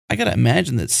I got to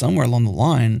imagine that somewhere along the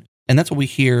line, and that's what we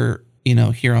hear,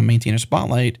 here on Maintainer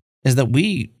Spotlight, is that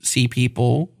we see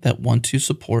people that want to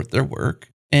support their work.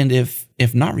 And if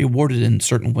not rewarded in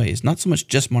certain ways, not so much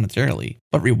just monetarily,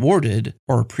 but rewarded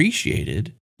or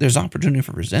appreciated, there's opportunity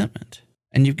for resentment.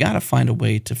 And you've got to find a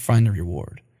way to find a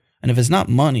reward. And if it's not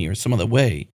money or some other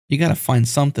way, you got to find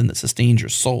something that sustains your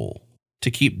soul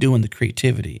to keep doing the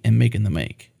creativity and making the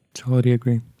make. Totally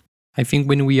agree. I think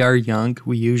when we are young,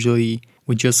 we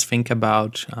just think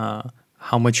about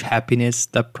how much happiness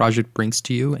that project brings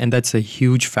to you. And that's a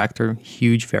huge factor,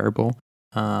 huge variable.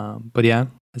 But yeah,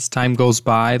 as time goes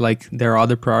by, like there are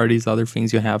other priorities, other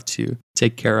things you have to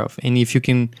take care of. And if you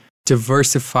can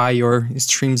diversify your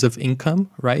streams of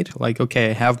income, right? Like,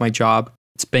 okay, I have my job.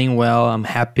 It's paying well. I'm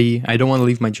happy. I don't want to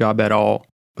leave my job at all.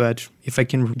 But if I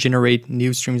can generate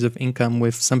new streams of income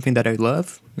with something that I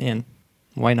love, man,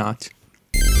 why not?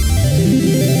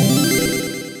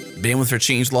 Bandwidth for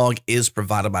Changelog is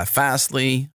provided by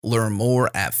Fastly. Learn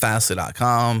more at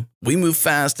fastly.com. We move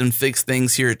fast and fix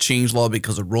things here at Changelog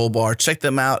because of Rollbar. Check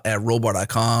them out at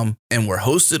rollbar.com. And we're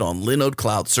hosted on Linode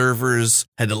Cloud servers.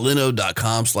 Head to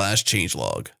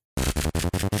linode.com/changelog.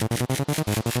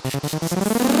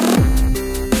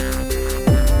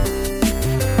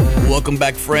 Welcome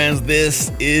back, friends.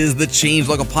 This is the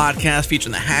Changelog, a podcast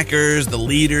featuring the hackers, the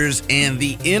leaders, and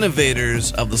the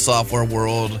innovators of the software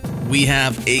world. We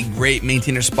have a great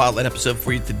Maintainer Spotlight episode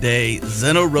for you today.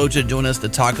 Zeno Rocha joined us to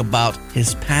talk about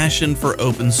his passion for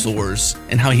open source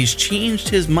and how he's changed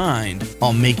his mind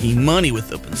on making money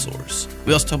with open source.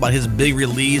 We also talk about his big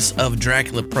release of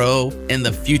Dracula Pro and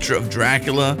the future of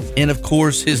Dracula. And of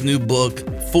course, his new book,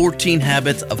 14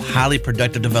 Habits of Highly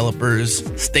Productive Developers.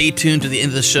 Stay tuned to the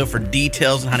end of the show for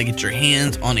details on how to get your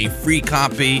hands on a free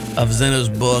copy of Zeno's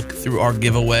book through our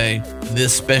giveaway.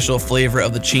 This special flavor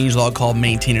of the Changelog called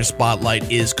Maintainer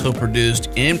Spotlight is co-produced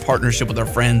in partnership with our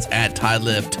friends at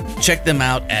TideLift. Check them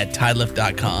out at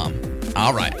tidelift.com.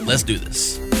 All right, let's do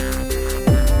this.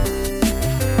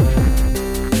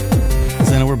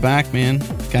 Zeno, we're back, man.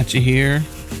 Got you here.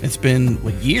 It's been,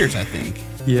 years, I think.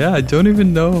 Yeah, I don't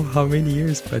even know how many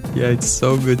years, but yeah, it's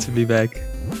so good to be back.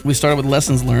 We started with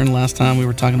lessons learned. Last time we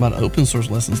were talking about open source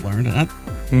lessons learned.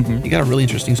 And you got a really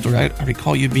interesting story. I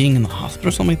recall you being in the hospital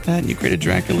or something like that, and you created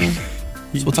Dracula.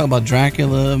 So we'll talk about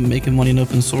Dracula, making money in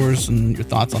open source, and your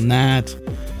thoughts on that.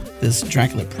 This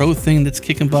Dracula Pro thing that's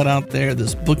kicking butt out there,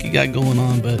 this book you got going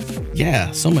on. But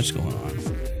yeah, so much going on.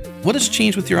 What has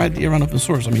changed with your idea around open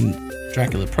source? I mean,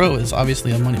 Dracula Pro is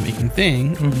obviously a money-making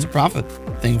thing. It's a profit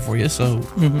thing for you. So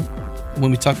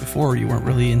when we talked before, you weren't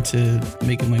really into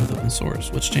making money with open source.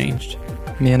 What's changed?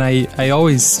 Man, I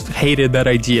always hated that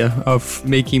idea of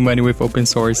making money with open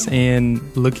source. And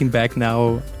looking back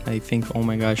now, I think, oh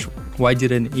my gosh, why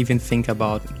didn't I even think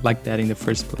about like that in the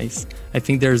first place? I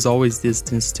think there's always this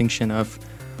distinction of,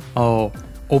 oh,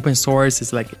 open source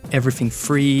is like everything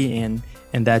free and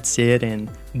that's it. And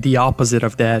the opposite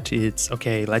of that, it's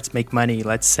okay, let's make money,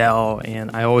 let's sell. And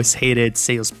I always hated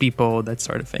salespeople, that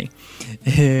sort of thing.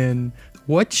 And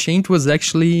what changed was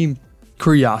actually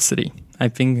curiosity. I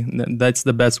think that's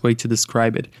the best way to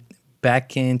describe it.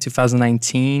 Back in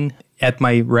 2019, at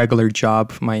my regular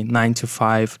job, my 9 to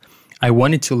 5, I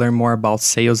wanted to learn more about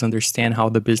sales, understand how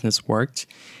the business worked.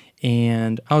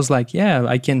 And I was like, yeah,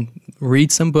 I can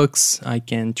read some books. I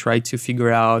can try to figure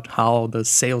out how the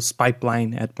sales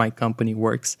pipeline at my company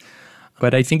works.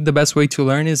 But I think the best way to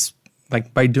learn is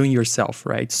like by doing yourself,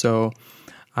 right? So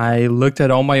I looked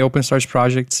at all my open source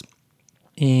projects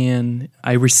and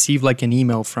I received like an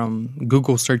email from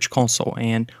Google Search Console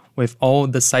and with all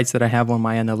the sites that I have on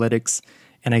my analytics,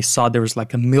 and I saw there was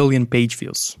like 1 million page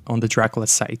views on the Dracula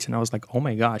site. And I was like, oh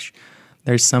my gosh,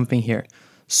 there's something here.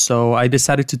 So I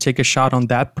decided to take a shot on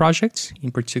that project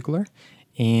in particular.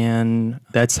 And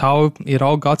that's how it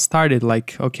all got started.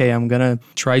 Like, okay, I'm going to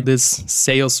try this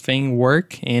sales thing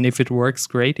work. And if it works,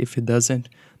 great. If it doesn't,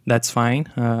 that's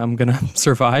fine. I'm going to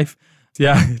survive.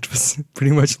 Yeah, it was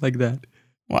pretty much like that.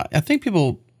 Well, I think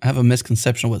people have a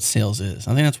misconception of what sales is.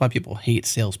 I think that's why people hate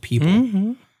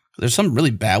salespeople. There's some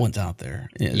really bad ones out there.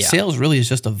 Yeah. Sales really is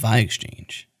just a value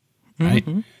exchange, right?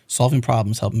 Solving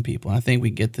problems, helping people. And I think we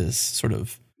get this sort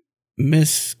of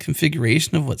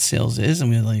misconfiguration of what sales is, and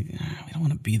we're like, we don't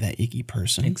want to be that icky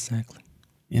person. Exactly.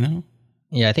 You know?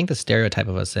 Yeah, I think the stereotype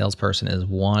of a salesperson is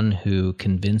one who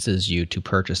convinces you to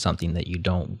purchase something that you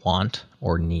don't want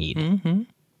or need.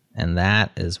 And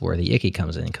that is where the icky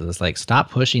comes in, because it's like, stop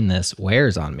pushing this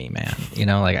wares on me, man. You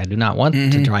know, like I do not want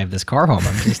to drive this car home.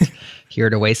 I'm just here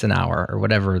to waste an hour or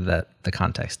whatever that the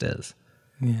context is.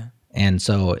 Yeah. And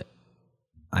so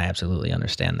I absolutely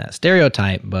understand that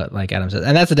stereotype, but like Adam said,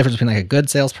 and that's the difference between like a good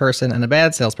salesperson and a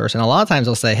bad salesperson. A lot of times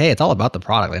they'll say, hey, it's all about the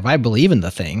product. Like if I believe in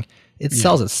the thing, it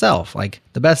sells itself. Like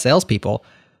the best salespeople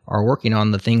are working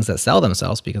on the things that sell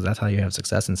themselves because that's how you have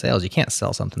success in sales. You can't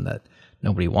sell something that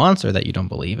nobody wants or that you don't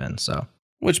believe in. So,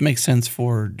 which makes sense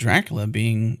for Dracula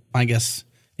being, I guess,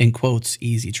 in quotes,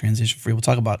 easy transition free. We'll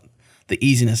talk about the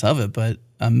easiness of it, but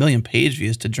 1 million page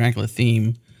views to Dracula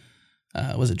theme.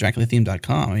 Was it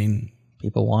DraculaTheme.com? I mean,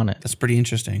 people want it. That's pretty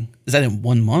interesting. Is that in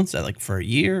 1 month? Is that like for a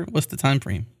year? What's the time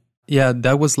frame? Yeah,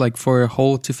 that was like for a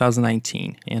whole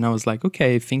 2019. And I was like,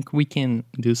 okay, I think we can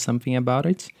do something about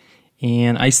it.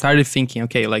 And I started thinking,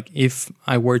 okay, like if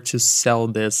I were to sell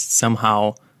this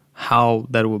somehow, how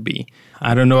that would be.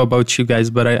 I don't know about you guys,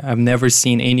 but I've never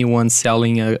seen anyone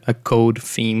selling a code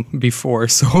theme before.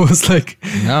 So I was like...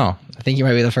 No, I think you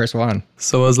might be the first one.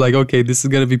 So I was like, okay, this is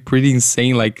going to be pretty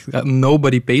insane. Like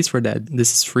nobody pays for that.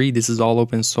 This is free. This is all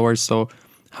open source. So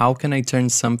how can I turn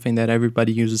something that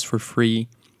everybody uses for free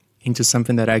into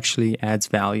something that actually adds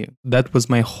value? That was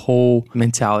my whole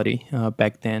mentality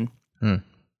back then.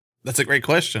 That's a great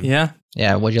question. Yeah.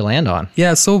 Yeah, what'd you land on?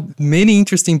 Yeah, so many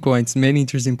interesting points.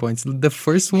 The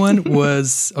first one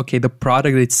was, okay, the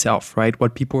product itself, right?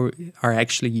 What people are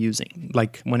actually using.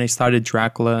 Like when I started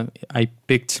Dracula, I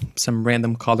picked some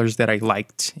random colors that I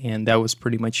liked, and that was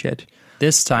pretty much it.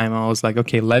 This time I was like,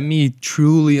 okay, let me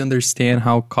truly understand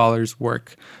how colors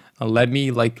work. Let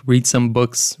me like read some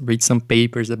books, read some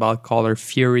papers about color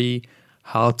theory,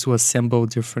 how to assemble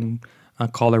different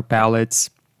color palettes.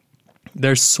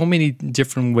 There's so many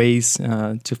different ways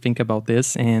to think about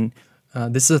this, and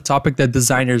this is a topic that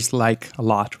designers like a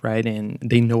lot, right? And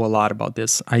they know a lot about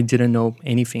this. I didn't know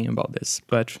anything about this,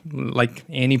 but like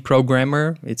any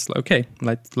programmer, it's like, okay,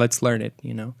 let's learn it,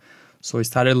 you know? So I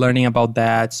started learning about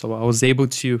that. So I was able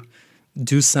to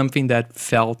do something that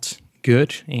felt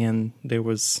good and there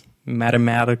was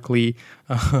mathematically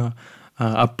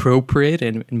appropriate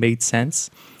and made sense.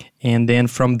 And then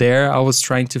from there, I was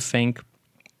trying to think,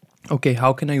 okay,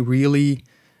 how can I really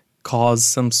cause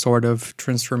some sort of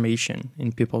transformation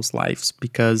in people's lives?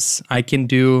 Because I can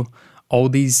do all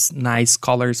these nice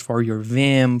colors for your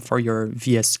Vim, for your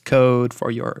VS Code,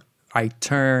 for your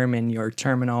iTerm and your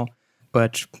terminal,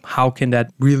 but how can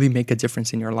that really make a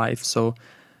difference in your life? So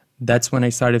that's when I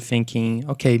started thinking,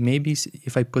 okay, maybe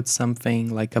if I put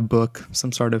something like a book,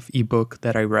 some sort of ebook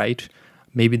that I write,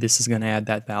 maybe this is going to add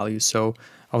that value. So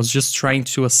I was just trying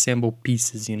to assemble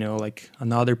pieces, you know, like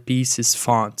another piece is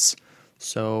fonts.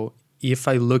 So if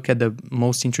I look at the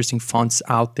most interesting fonts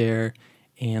out there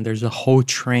and there's a whole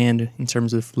trend in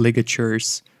terms of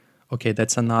ligatures, okay,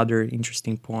 that's another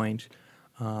interesting point.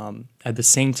 At the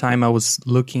same time, I was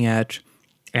looking at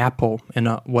Apple and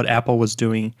what Apple was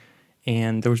doing.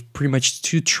 And there was pretty much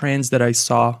two trends that I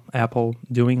saw Apple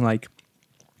doing. Like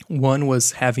one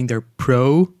was having their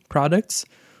Pro products.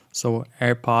 So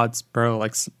AirPods Pro,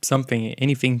 like something,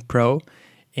 anything Pro,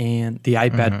 and the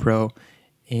iPad Pro.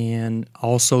 And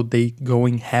also they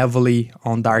going heavily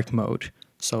on dark mode.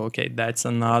 So, okay, that's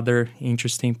another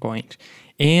interesting point.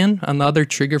 And another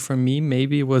trigger for me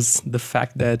maybe was the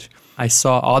fact that I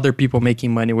saw other people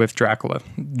making money with Dracula.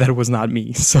 That was not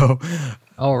me. So,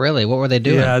 oh, really? What were they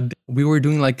doing? Yeah, we were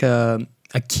doing like a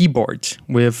keyboard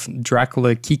with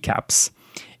Dracula keycaps.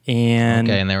 And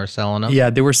okay, and they were selling them? Yeah,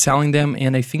 they were selling them.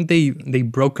 And I think they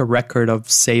broke a record of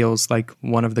sales. Like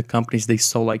one of the companies, they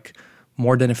sold like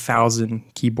more than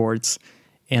 1,000 keyboards.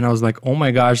 And I was like, oh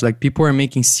my gosh, like people are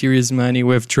making serious money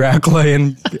with Dracula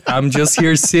and I'm just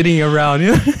here sitting around.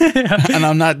 And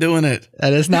I'm not doing it.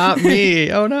 That is not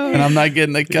me. Oh no. And I'm not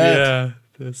getting a cut.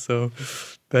 Yeah. So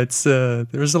that's,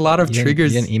 there's a lot of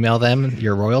triggers. You didn't email them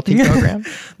your royalty program?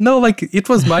 No, like it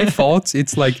was my fault.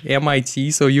 It's like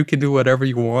MIT, so you can do whatever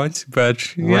you want.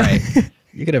 But right.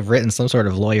 You could have written some sort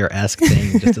of lawyer-esque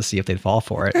thing just to see if they'd fall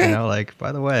for it. You know, like,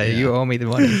 by the way, you owe me the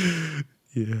money.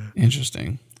 Yeah.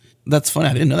 Interesting. That's funny.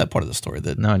 I didn't know that part of the story.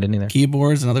 That no, I didn't either.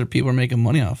 Keyboards and other people are making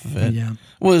money off of it. Yeah.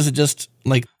 Was it just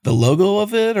like the logo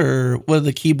of it, or what did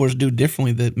the keyboards do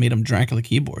differently that made them Dracula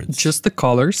keyboards? Just the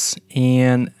colors,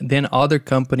 and then other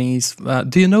companies.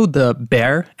 Do you know the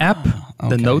Bear app?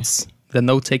 Okay. The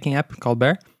note-taking app called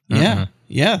Bear? Yeah.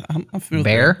 Yeah. I'm familiar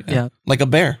Bear? with that. Yeah. Like a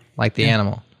bear. Like the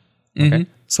animal. Okay.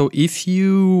 So if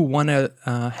you want to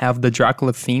have the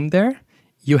Dracula theme there,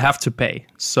 you have to pay.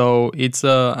 So it's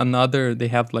they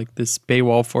have like this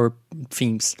paywall for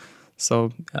themes.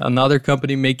 So another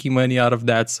company making money out of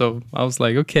that. So I was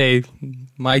like, okay,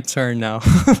 my turn now.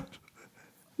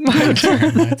 My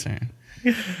turn.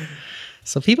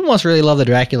 So people must really love the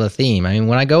Dracula theme. I mean,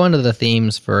 when I go into the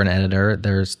themes for an editor,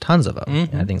 there's tons of them.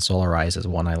 Mm-hmm. I think Solar Rise is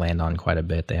one I land on quite a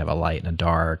bit. They have a light and a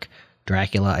dark.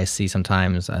 Dracula, I see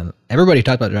sometimes. Everybody who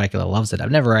talks about Dracula loves it.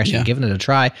 I've never actually given it a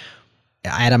try.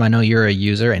 Adam, I know you're a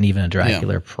user and even a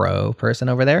Dracula Pro person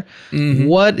over there. Mm-hmm.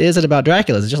 What is it about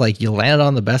Dracula? Is it just like you landed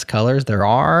on the best colors there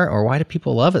are? Or why do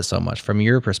people love it so much from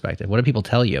your perspective? What do people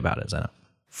tell you about it, Zeno?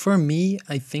 For me,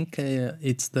 I think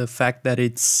it's the fact that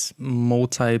it's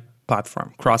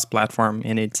multi-platform, cross-platform,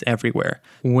 and it's everywhere.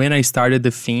 When I started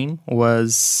the theme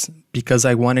was because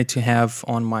I wanted to have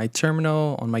on my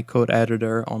terminal, on my code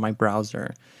editor, on my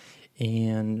browser.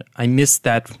 And I missed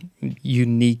that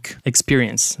unique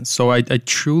experience. So I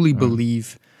truly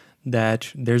believe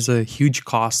that there's a huge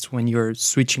cost when you're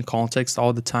switching context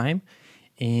all the time.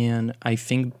 And I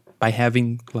think by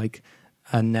having like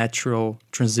a natural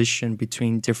transition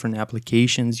between different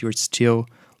applications, you're still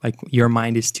like your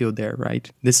mind is still there, right?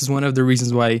 This is one of the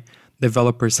reasons why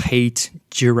developers hate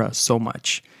Jira so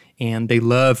much. And they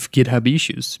love GitHub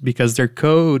issues because their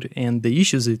code and the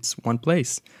issues, it's one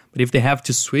place. But if they have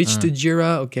to switch to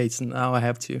Jira, okay, so now I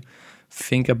have to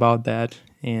think about that.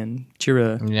 And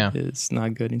Jira is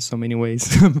not good in so many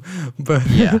ways. But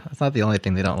yeah, that's not the only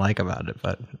thing they don't like about it,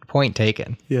 but point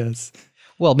taken. Yes.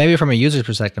 Well, maybe from a user's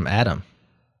perspective, Adam,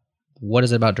 what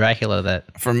is it about Dracula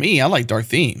that... For me, I like dark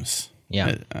themes.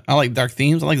 Yeah. I like dark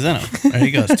themes. I like Zeno. There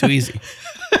you go. It's too easy.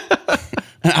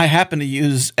 I happen to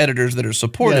use editors that are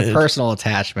supported. Yeah, personal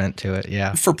attachment to it,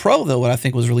 yeah. For Pro, though, what I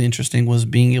think was really interesting was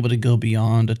being able to go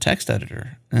beyond a text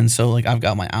editor. And so, like, I've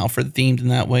got my Alfred themed in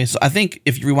that way. So I think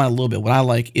if you rewind a little bit, what I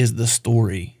like is the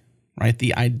story, right?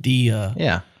 The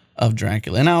idea of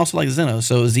Dracula. And I also like Zeno.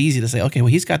 So it was easy to say, okay,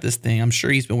 well, he's got this thing. I'm sure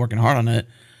he's been working hard on it.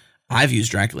 I've used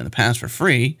Dracula in the past for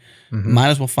free. Mm-hmm. Might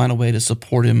as well find a way to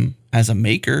support him as a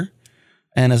maker.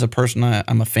 And as a person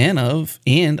I'm a fan of,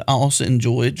 and I also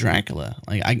enjoy Dracula.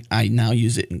 Like I now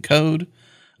use it in code.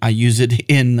 I use it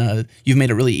in, you've made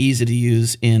it really easy to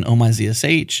use in Oh My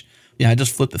ZSH. Yeah, I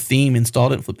just flipped the theme,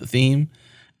 installed it, flipped the theme.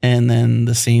 And then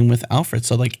the same with Alfred.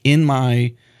 So like in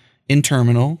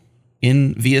terminal,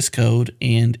 in VS Code,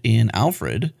 and in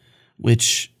Alfred,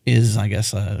 which is, I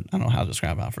guess, I don't know how to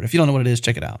describe Alfred. If you don't know what it is,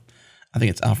 check it out. I think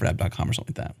it's alfredapp.com or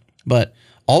something like that. But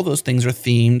all those things are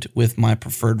themed with my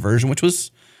preferred version, which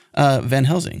was Van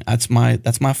Helsing. That's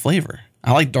my flavor.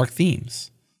 I like dark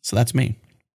themes, so that's me.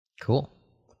 Cool.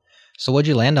 So what'd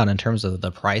you land on in terms of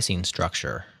the pricing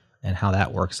structure and how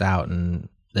that works out and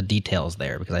the details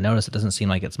there? Because I noticed it doesn't seem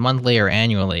like it's monthly or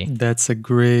annually. That's a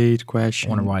great question.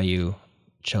 I wonder why you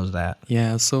chose that.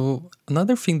 Yeah, so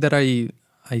another thing that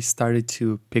I started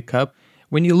to pick up,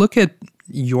 when you look at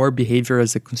your behavior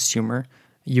as a consumer,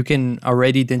 you can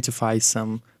already identify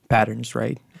some patterns,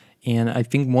 right? And I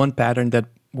think one pattern that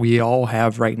we all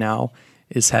have right now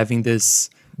is having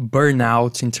this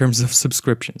burnout in terms of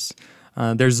subscriptions.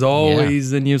 There's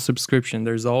always a new subscription.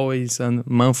 There's always a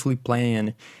monthly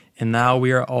plan. And now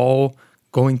we are all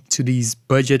going to these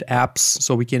budget apps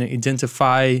so we can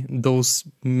identify those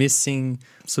missing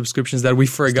subscriptions that we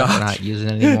forgot. Stuff we're not using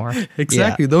it anymore.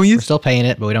 Exactly. Yeah. We're still paying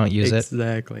it, but we don't use it.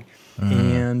 Exactly.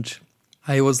 And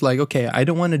I was like, okay, I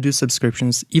don't want to do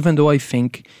subscriptions, even though I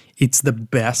think it's the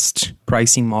best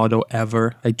pricing model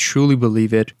ever. I truly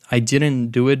believe it. I didn't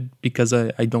do it because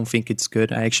I don't think it's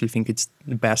good. I actually think it's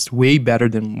the best, way better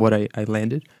than what I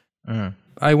landed.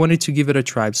 I wanted to give it a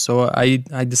try. So I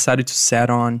decided to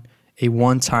set on a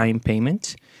one-time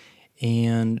payment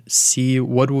and see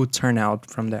what would turn out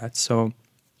from that. So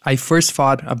I first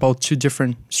thought about two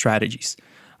different strategies.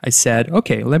 I said,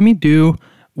 okay, let me do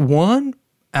one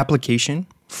application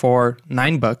for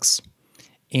 $9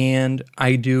 and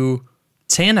I do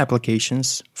 10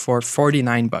 applications for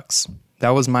 $49. That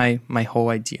was my whole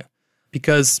idea.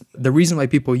 Because the reason why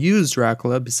people use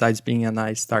Dracula, besides being a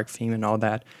nice dark theme and all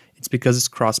that, it's because it's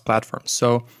cross-platform.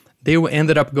 So they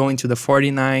ended up going to the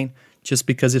 49 just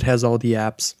because it has all the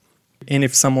apps. And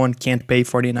if someone can't pay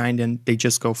 49, then they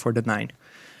just go for the 9.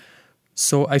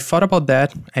 So I thought about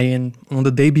that, and on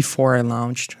the day before I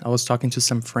launched, I was talking to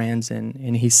some friends,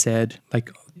 and he said, like,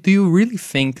 do you really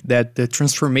think that the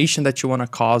transformation that you want to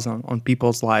cause on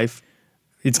people's life,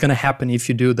 it's going to happen if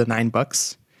you do the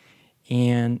 $9?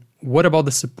 And what about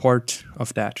the support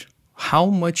of that? How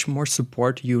much more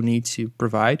support you need to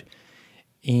provide?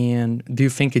 And do you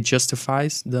think it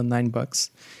justifies the $9?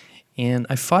 And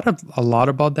I thought a lot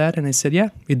about that, and I said, yeah,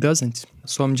 it doesn't.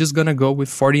 So I'm just going to go with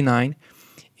 49.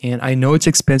 And I know it's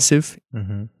expensive.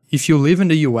 Mm-hmm. If you live in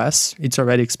the US, it's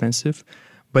already expensive.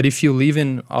 But if you live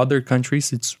in other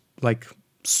countries, it's like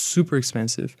super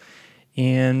expensive.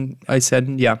 And I said,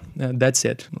 yeah, that's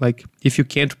it. Like if you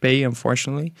can't pay,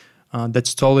 unfortunately,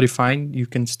 that's totally fine. You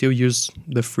can still use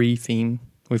the free theme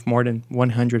with more than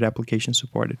 100 applications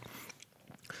supported.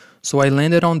 So I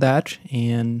landed on that,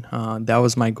 and that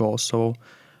was my goal. So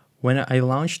when I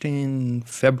launched in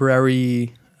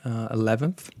February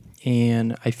 11th,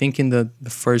 and I think in the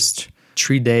first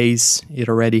 3 days, it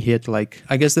already hit I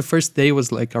guess the first day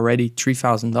was already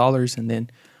 $3,000, and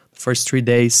then the first 3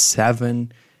 days,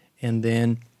 $7,000, and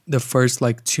then the first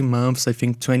 2 months, I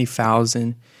think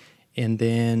 20,000. And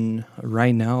then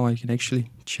right now I can actually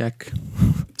check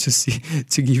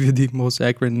to give you the most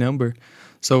accurate number.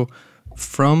 So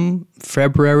from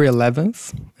February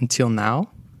 11th until now,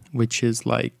 which is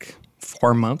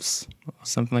 4 months,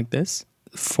 something like this,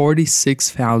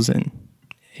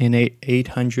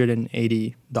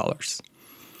 $46,880.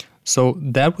 So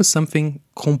that was something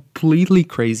completely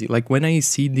crazy. When I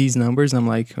see these numbers, I'm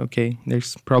like, okay,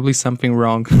 there's probably something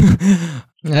wrong.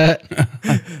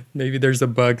 Maybe there's a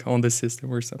bug on the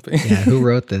system or something. Yeah, who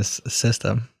wrote this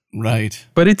system? Right.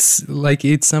 But it's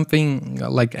something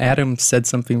Adam said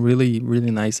something really,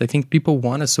 really nice. I think people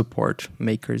want to support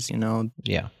makers,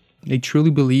 Yeah. They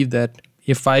truly believe that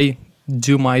if I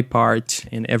do my part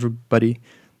and everybody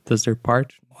does their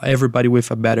part, everybody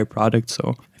with a better product.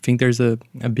 So I think there's a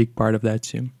big part of that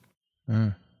too.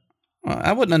 Well,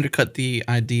 I wouldn't undercut the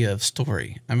idea of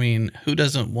story. I mean, who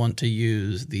doesn't want to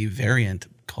use the variant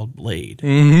called Blade or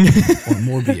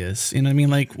Morbius? You know what I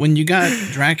mean? When you got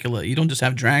Dracula, you don't just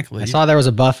have Dracula. I saw there was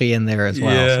a Buffy in there as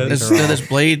well. Yeah. So there's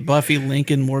Blade, Buffy,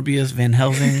 Lincoln, Morbius, Van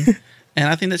Helsing. And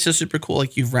I think that's just super cool.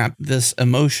 You've wrapped this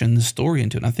emotion, this story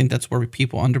into it. And I think that's where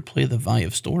people underplay the value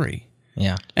of story.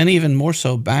 Yeah. And even more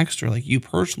so Baxter, you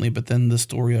personally, but then the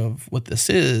story of what this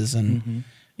is and,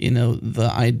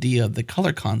 the idea of the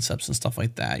color concepts and stuff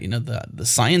like that, the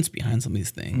science behind some of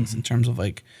these things in terms of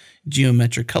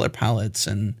geometric color palettes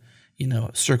and,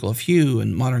 circle of hue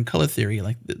and modern color theory.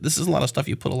 This is a lot of stuff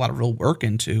you put a lot of real work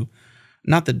into.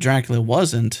 Not that Dracula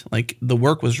wasn't, the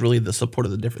work was really the support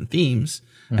of the different themes.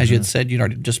 As you had said, you'd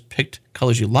already just picked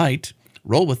colors you liked,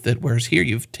 roll with it, whereas here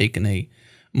you've taken a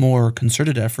more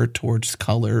concerted effort towards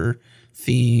color,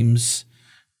 themes,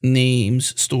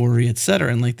 names, story,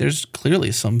 etc. And there's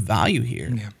clearly some value here.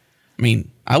 Yeah. I mean,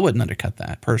 I wouldn't undercut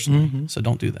that personally, so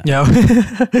don't do that. Yeah.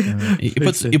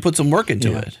 You put some work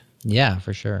into it. Yeah,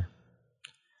 for sure.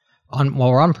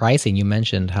 While we're on pricing, you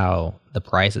mentioned how the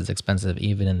price is expensive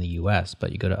even in the U.S.,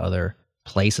 but you go to other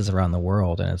places around the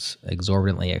world and it's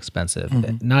exorbitantly expensive,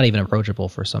 not even approachable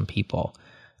for some people.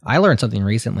 I learned something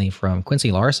recently from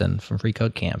Quincy Larson from Free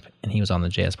Code Camp, and he was on the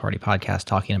JS Party podcast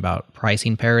talking about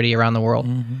pricing parity around the world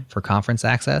for conference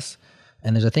access.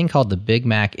 And there's a thing called the Big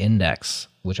Mac Index,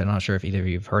 which I'm not sure if either of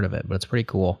you have heard of it, but it's pretty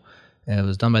cool. And it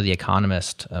was done by The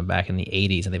Economist back in the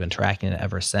 80s, and they've been tracking it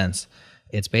ever since.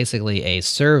 It's basically a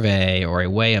survey or a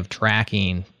way of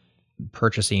tracking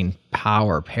purchasing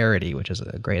power parity, which is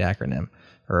a great acronym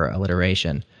or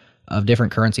alliteration, of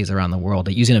different currencies around the world,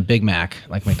 using a Big Mac,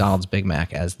 like McDonald's Big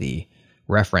Mac, as the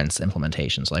reference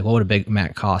implementation. So what would a Big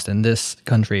Mac cost in this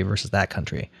country versus that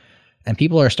country? And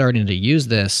people are starting to use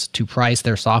this to price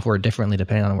their software differently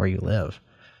depending on where you live,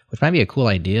 which might be a cool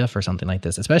idea for something like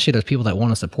this, especially those people that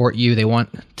want to support you. They want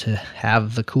to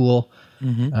have the cool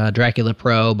Dracula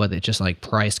Pro, but it's just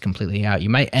priced completely out. You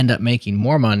might end up making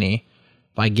more money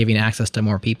by giving access to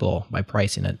more people by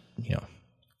pricing it,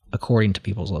 according to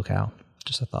people's locale.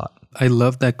 Just a thought. I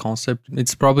love that concept.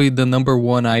 It's probably the number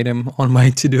one item on my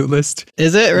to-do list.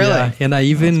 Is it really? Yeah. And I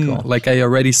even, I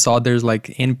already saw there's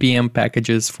NPM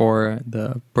packages for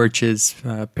the purchase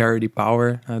parity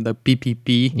power, the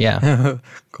PPP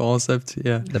concept.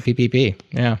 Yeah. The PPP.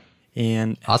 Yeah.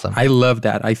 And awesome. I love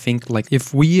that. I think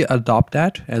if we adopt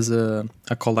that as a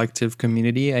collective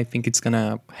community, I think it's going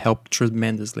to help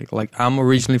tremendously. I'm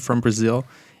originally from Brazil,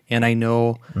 and I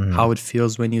know how it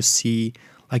feels when you see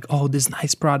this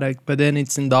nice product, but then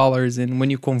it's in dollars, and when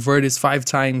you convert it's 5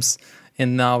 times,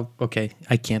 and now, okay,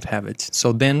 I can't have it.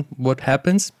 So then what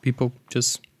happens? People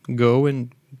just go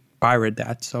and pirate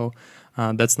that. So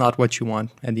that's not what you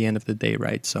want at the end of the day,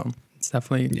 right? So it's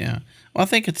definitely... Yeah. Well, I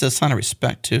think it's a sign of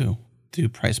respect, too, to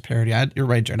price parity. You're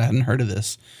right, Jared. I hadn't heard of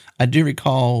this. I do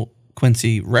recall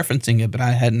Quincy referencing it, but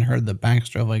I hadn't heard the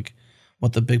Baxter of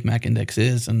what the Big Mac Index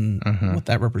is and what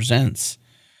that represents.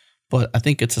 But I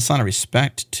think it's a sign of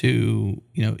respect to,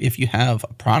 if you have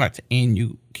a product and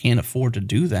you can't afford to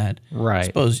do that, right. I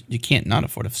suppose you can't not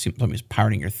afford if somebody's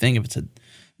pirating your thing, if it's a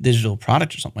digital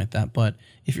product or something like that. But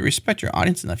if you respect your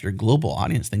audience enough, your global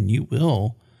audience, then you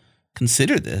will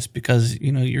consider this because,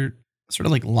 you're sort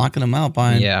of locking them out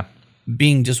by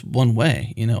being just one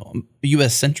way,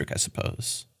 US-centric, I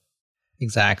suppose.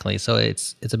 Exactly. So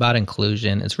it's about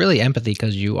inclusion. It's really empathy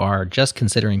because you are just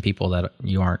considering people that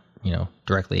you aren't,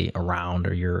 directly around,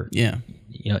 or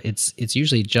it's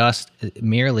usually just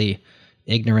merely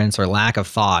ignorance or lack of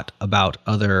thought about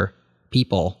other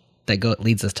people that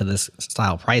leads us to this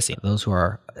style pricing. Those who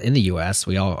are in the US,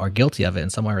 we all are guilty of it in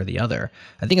some way or the other.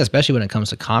 I think especially when it comes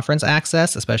to conference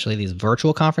access, especially these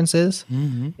virtual conferences,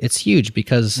 it's huge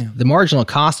because the marginal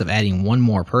cost of adding one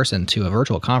more person to a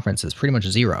virtual conference is pretty much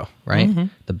zero, right?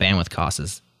 The bandwidth cost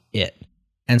is it.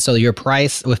 And so your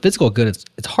price with physical goods,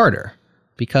 it's harder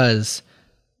because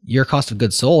your cost of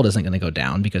goods sold isn't going to go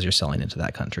down because you're selling into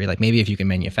that country. Like maybe if you can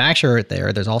manufacture it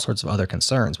there's all sorts of other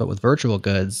concerns. But with virtual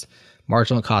goods,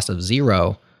 marginal cost of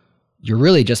zero, you're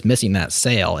really just missing that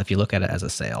sale if you look at it as a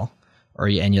sale.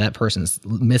 And that person's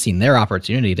missing their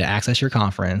opportunity to access your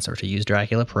conference or to use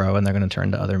Dracula Pro, and they're going to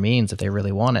turn to other means if they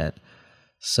really want it.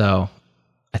 So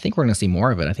I think we're going to see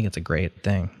more of it. I think it's a great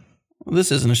thing. Well,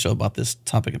 this isn't a show about this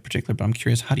topic in particular, but I'm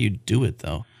curious, how do you do it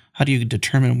though? How do you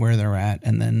determine where they're at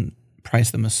and then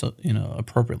price them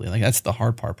appropriately? Like that's the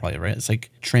hard part probably, right? It's like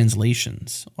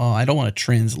translations. Well, I don't want to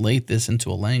translate this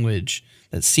into a language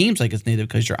that seems like it's native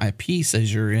because your IP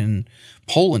says you're in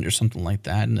Poland or something like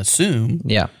that, and assume,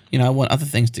 I want other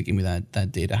things to give me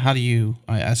that data. How do you,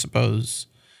 I suppose,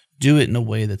 do it in a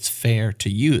way that's fair to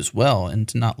you as well, and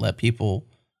to not let people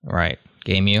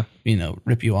game you,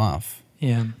 rip you off?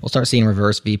 Yeah, we'll start seeing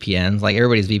reverse VPNs. Like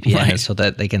everybody's VPN is so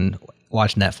that they can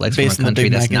watch Netflix from a country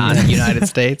that's not in the United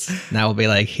States. Now we'll be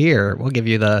like, here, we'll give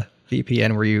you the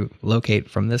VPN where you locate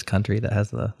from this country that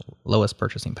has the lowest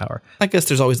purchasing power. I guess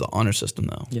there's always the honor system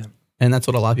though. Yeah. And that's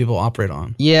what a lot of people operate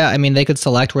on. Yeah, I mean, they could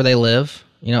select where they live,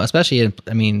 especially,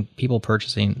 people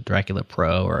purchasing Dracula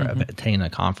Pro or attending a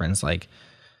conference, like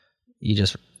you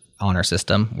just honor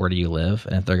system, where do you live?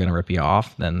 And if they're going to rip you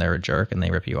off, then they're a jerk and they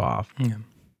rip you off. Yeah.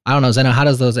 I don't know, Zeno, how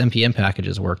does those NPM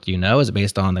packages work? Do you know? Is it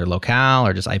based on their locale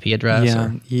or just IP address?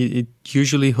 Yeah, it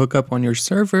usually hook up on your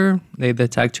server. They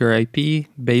detect your IP.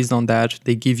 Based on that,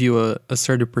 they give you a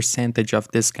certain percentage of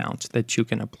discount that you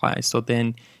can apply. So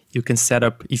then you can set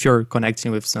up, if you're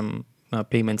connecting with some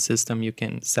payment system, you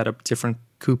can set up different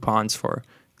coupons for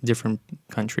different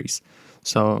countries.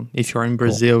 So if you're in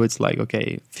Brazil, it's like,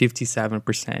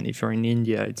 57%. If you're in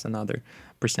India, it's another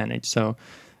percentage. So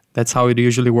that's how it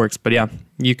usually works. But yeah,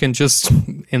 you can just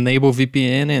enable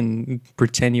VPN and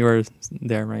pretend you're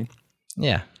there, right?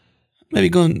 Yeah. Maybe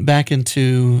going back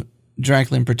into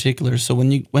Dracula in particular. So when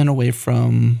you went away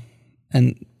from,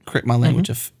 and correct my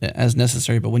language as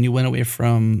necessary, but when you went away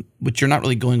from, which you're not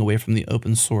really going away from the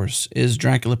open source, is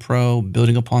Dracula Pro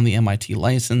building upon the MIT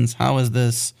license? How is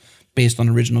this based on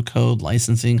original code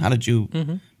licensing? How did you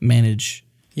manage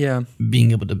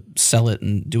being able to sell it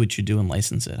and do what you do and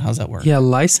license it? How's that work? Yeah,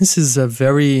 license is a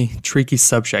very tricky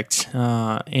subject,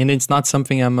 and it's not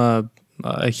something I'm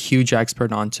a huge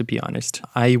expert on, to be honest.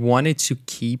 I wanted to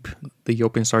keep the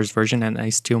open source version, and I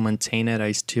still maintain it.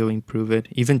 I still improve it.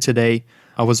 Even today,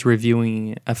 I was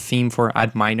reviewing a theme for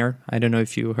AdMiner. I don't know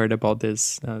if you heard about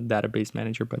this database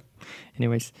manager, but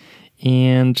anyways.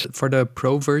 And for the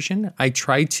Pro version, I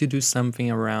tried to do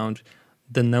something around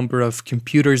the number of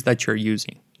computers that you're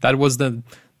using. That was the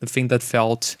thing that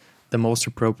felt the most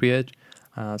appropriate.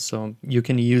 So you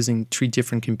can use in 3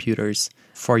 different computers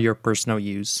for your personal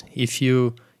use. If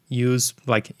you use,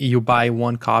 you buy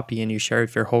one copy and you share it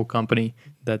with your whole company,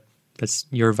 that's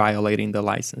you're violating the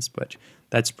license. But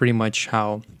that's pretty much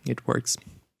how it works.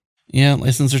 Yeah,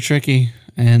 licenses are tricky.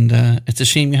 And it's a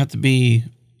shame you have to be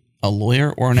a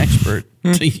lawyer or an expert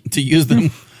to use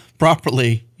them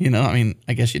properly.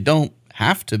 I guess you don't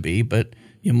have to be, but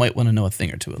you might want to know a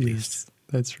thing or two at least.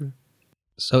 That's true.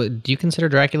 So do you consider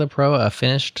Dracula Pro a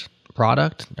finished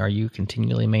product? Are you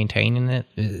continually maintaining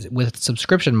it? With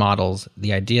subscription models,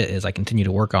 the idea is I continue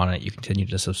to work on it. You continue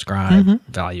to subscribe.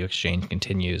 Value exchange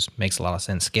continues. Makes a lot of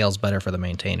sense. Scales better for the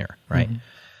maintainer, right?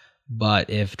 But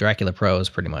if Dracula Pro is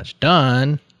pretty much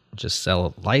done, just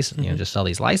sell just sell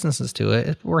these licenses to it.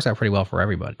 It works out pretty well for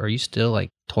everybody. Are you still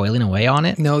toiling away on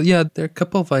it? No, yeah, there are a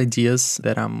couple of ideas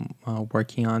that I'm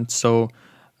working on. So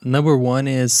number one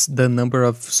is the number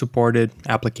of supported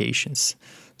applications.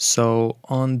 So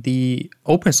on the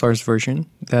open source version,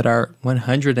 that are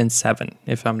 107,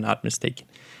 if I'm not mistaken.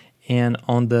 And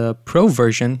on the Pro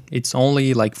version, it's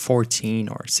only 14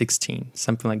 or 16,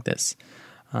 something like this.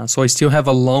 So I still have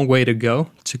a long way to go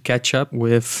to catch up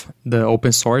with the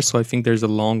open source. So I think there's a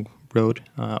long road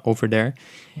over there.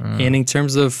 And in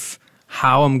terms of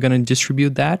how I'm going to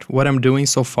distribute that, what I'm doing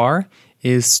so far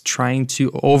is trying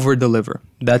to over-deliver.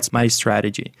 That's my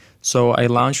strategy. So I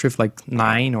launched with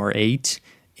 9 or 8,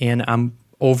 and I'm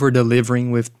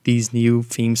over-delivering with these new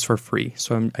themes for free.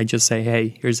 So I just say,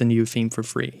 hey, here's a new theme for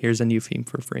free. Here's a new theme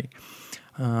for free.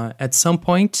 At some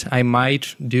point, I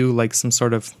might do like some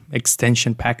sort of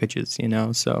extension packages,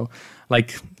 so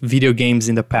like video games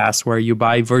in the past where you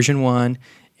buy version 1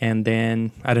 and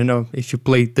then, I don't know if you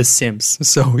played The Sims.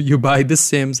 So you buy The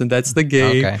Sims and that's the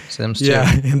game. Okay, Sims 2.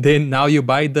 Yeah, and then now you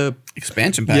buy the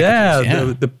expansion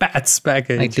packages. the Pats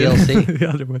package. Like DLC. The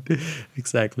other one.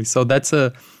 Exactly. So that's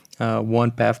a one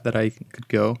path that I could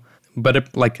go. But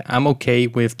I'm okay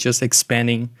with just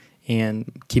expanding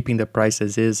and keeping the price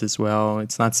as well.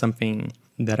 It's not something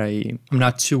that I'm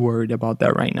not too worried about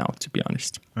that right now, to be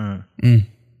honest.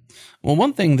 Well,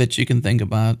 one thing that you can think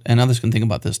about, and others can think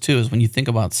about this too, is when you think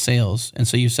about sales, and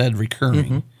so you said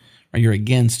recurring, or you're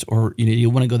against, or you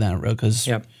want to go down that road because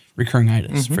recurring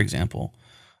items, for example.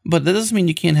 But that doesn't mean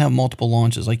you can't have multiple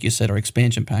launches, like you said, or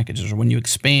expansion packages, or when you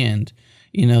expand,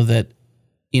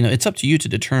 it's up to you to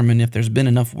determine if there's been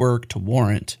enough work to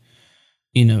warrant,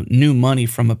 new money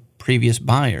from a previous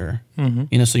buyer,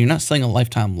 so you're not selling a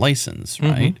lifetime license,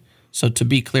 right? So to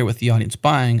be clear with the audience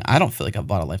buying, I don't feel like I've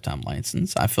bought a lifetime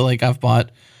license. I feel like I've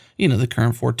bought, the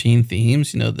current 14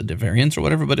 themes, the variants or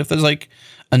whatever. But if there's like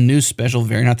a new special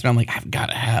variant out there, I'm like, I've got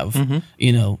to have,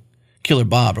 Killer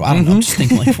Bob, or I don't know. I'm just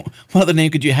thinking like, what other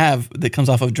name could you have that comes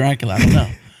off of Dracula? I don't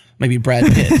know. Maybe Brad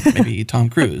Pitt, maybe Tom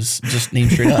Cruise, just name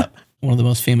straight up. One of the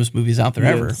most famous movies out there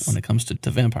ever when it comes to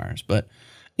vampires. But,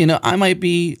 I might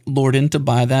be lured in to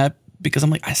buy that because I'm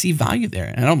like, I see value there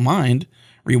and I don't mind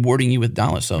rewarding you with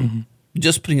dollars. So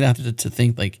just putting it out there to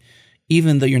think like,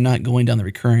 even though you're not going down the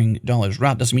recurring dollars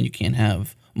route, doesn't mean you can't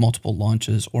have multiple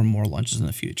launches or more launches in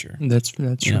the future. That's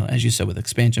true. As you said, with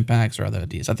expansion packs or other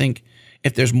ideas. I think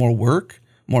if there's more work,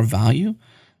 more value,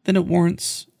 then it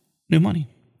warrants new money,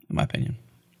 in my opinion.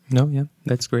 No, yeah,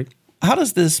 that's great. How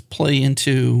does this play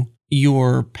into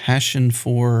your passion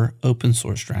for open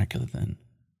source Dracula then?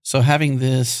 So having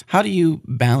this, how do you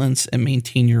balance and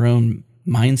maintain your own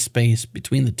mind space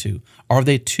between the two? Are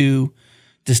they two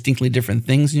distinctly different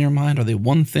things in your mind? Are they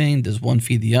one thing? Does one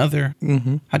feed the other?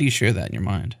 How do you share that in your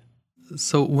mind?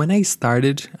 So when I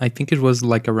started, I think it was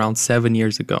like around 7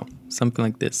 years ago, something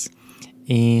like this.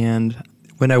 And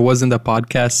when I was in the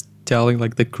podcast telling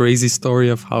like the crazy story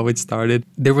of how it started,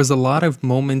 there was a lot of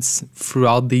moments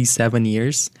throughout these 7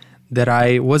 years that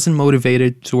I wasn't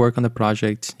motivated to work on the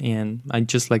project. And I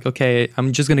just like, okay,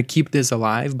 I'm just going to keep this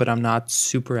alive, but I'm not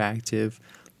super active.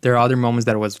 There are other moments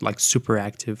that I was like super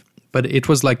active, but it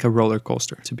was like a roller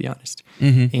coaster, to be honest.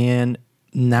 And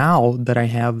now that I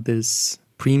have this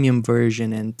premium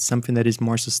version and something that is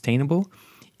more sustainable,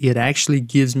 it actually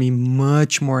gives me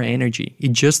much more energy.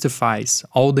 It justifies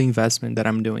all the investment that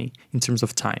I'm doing in terms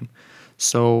of time.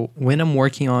 So when I'm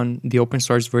working on the open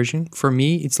source version, for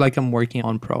me, it's like I'm working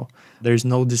on Pro. There's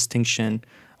no distinction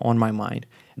on my mind.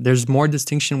 There's more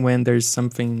distinction when there's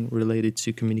something related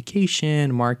to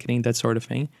communication, marketing, that sort of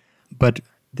thing. But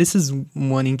this is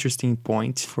one interesting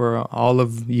point for all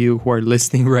of you who are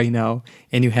listening right now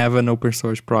and you have an open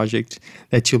source project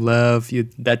that you love,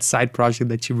 that side project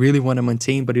that you really want to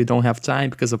maintain, but you don't have time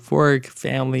because of work,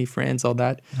 family, friends, all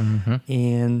that.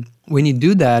 And when you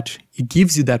do that, it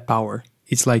gives you that power.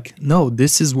 It's like, no,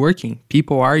 this is working.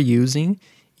 People are using,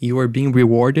 you are being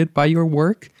rewarded by your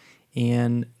work.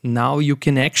 And now you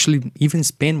can actually even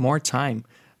spend more time.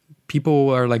 People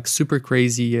are like super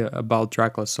crazy about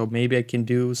Dracula. So maybe I can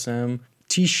do some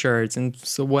t-shirts and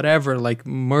so whatever, like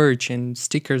merch and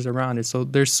stickers around it. So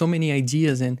there's so many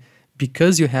ideas. And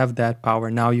because you have that power,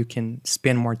 now you can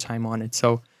spend more time on it.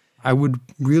 So I would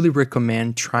really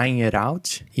recommend trying it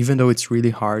out, even though it's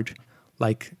really hard.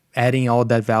 Like adding all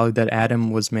that value that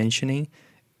Adam was mentioning,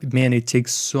 man, it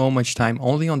takes so much time.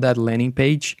 Only on that landing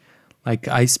page, like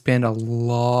I spend a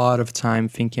lot of time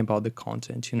thinking about the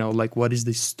content, like what is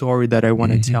the story that I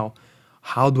want to tell?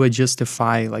 How do I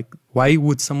justify, like why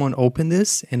would someone open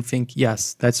this and think,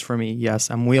 yes, that's for me.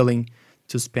 Yes, I'm willing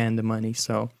to spend the money.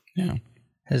 So, yeah.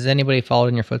 Has anybody followed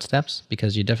in your footsteps?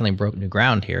 Because you definitely broke new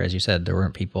ground here. As you said, there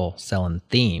weren't people selling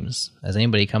themes. Has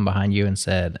anybody come behind you and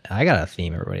said, I got a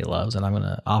theme everybody loves and I'm going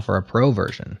to offer a pro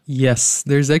version? Yes,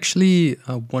 there's actually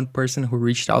one person who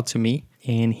reached out to me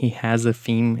and he has a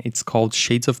theme. It's called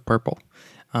Shades of Purple.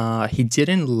 He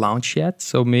didn't launch yet,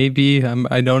 so maybe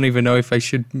I don't even know if I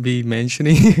should be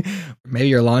mentioning. Maybe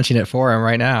you're launching it for him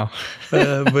right now.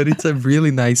 But it's a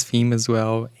really nice theme as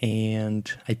well,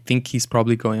 and I think he's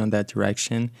probably going on that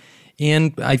direction.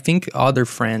 And I think other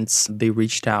friends, they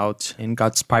reached out and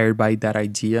got inspired by that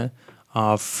idea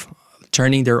of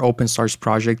turning their open source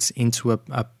projects into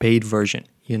a paid version,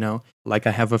 Like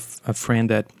I have a friend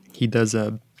that he does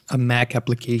a a Mac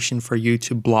application for you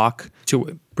to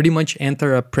pretty much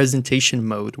enter a presentation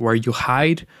mode where you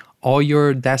hide all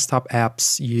your desktop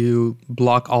apps, you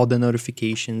block all the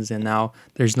notifications, and now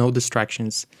there's no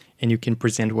distractions, and you can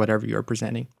present whatever you're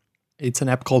presenting. It's an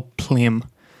app called Plim,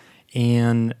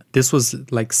 and this was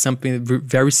like something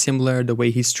very similar the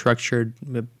way he structured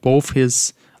both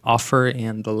his offer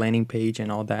and the landing page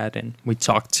and all that. And we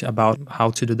talked about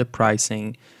how to do the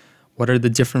pricing, what are the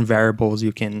different variables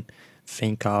you can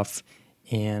think of.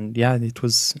 And yeah, it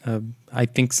was, I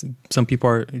think some people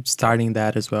are starting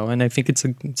that as well. And I think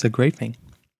it's a great thing.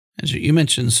 As you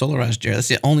mentioned Solarized, Jared, that's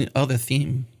the only other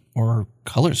theme or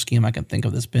color scheme I can think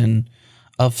of that's been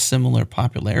of similar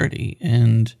popularity.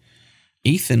 And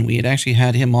Ethan, we had actually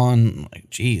had him on,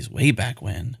 way back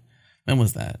when. When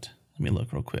was that? Let me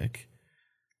look real quick.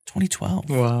 2012.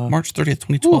 Wow. March 30th,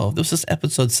 2012. Ooh. This is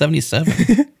episode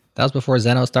 77. That was before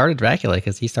Zeno started Dracula,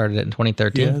 because he started it in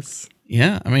 2013. Yes.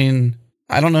 Yeah, I mean,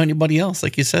 I don't know anybody else,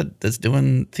 like you said, that's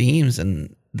doing themes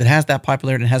and that has that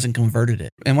popularity and hasn't converted it.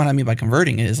 And what I mean by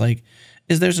converting it is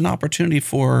there's an opportunity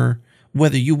for,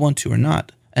 whether you want to or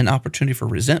not, an opportunity for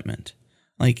resentment.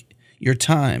 Like your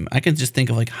time. I can just think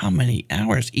of like how many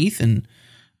hours Ethan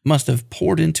must have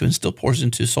poured into and still pours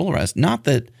into Solarized. Not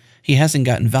that he hasn't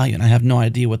gotten value, and I have no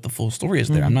idea what the full story is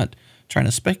there. Mm-hmm. I'm not trying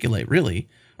to speculate really,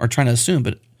 or trying to assume,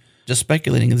 but just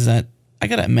speculating is that I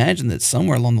got to imagine that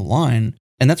somewhere along the line,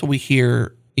 and that's what we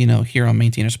hear, here on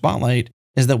Maintainer Spotlight,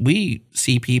 is that we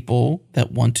see people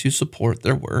that want to support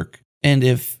their work. And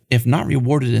if not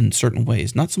rewarded in certain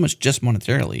ways, not so much just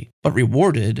monetarily, but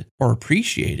rewarded or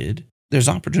appreciated, there's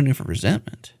opportunity for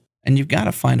resentment. And you've got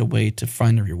to find a way to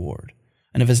find a reward.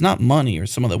 And if it's not money or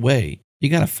some other way, you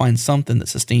got to find something that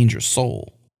sustains your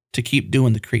soul to keep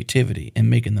doing the creativity and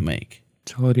making the make.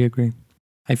 Totally agree.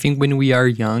 I think when we are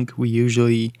young, we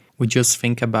just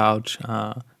think about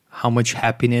how much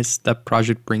happiness that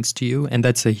project brings to you. And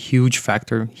that's a huge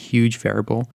factor, huge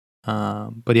variable.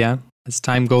 But yeah, as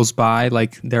time goes by,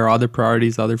 like there are other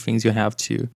priorities, other things you have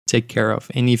to take care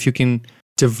of. And if you can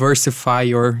diversify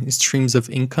your streams of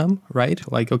income, right?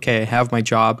 Like, okay, I have my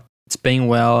job, it's paying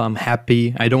well, I'm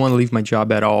happy, I don't want to leave my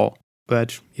job at all.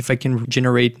 But if I can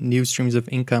generate new streams of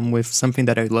income with something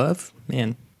that I love,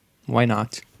 man, why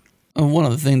not? One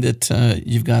other thing that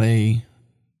you've got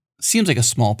seems like a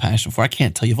small passion for, I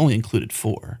can't tell, you've only included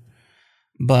 4.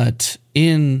 But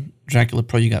in Dracula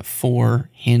Pro, you got 4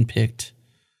 hand-picked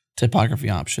typography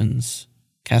options: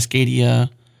 Cascadia,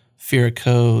 Fear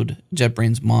Code,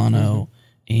 JetBrains Mono,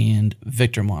 and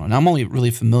Victor Mono. Now, I'm only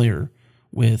really familiar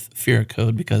with Fear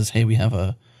Code because, hey, we have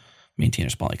a Maintainer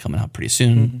Spotlight coming out pretty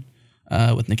soon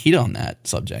with Nikita on that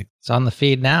subject. It's on the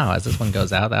feed now as this one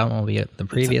goes out. That one will be at the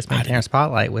previous Maintainer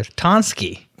Spotlight with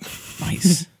Tonsky.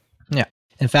 Nice. Yeah.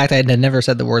 In fact, I had never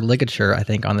said the word ligature, I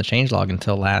think, on the changelog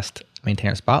until last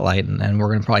Maintainer Spotlight, and we're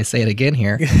going to probably say it again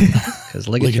here because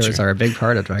ligatures are a big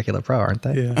part of Dracula Pro, aren't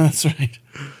they? Yeah. That's right.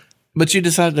 But you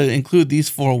decided to include these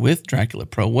 4 with Dracula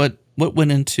Pro. What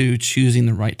went into choosing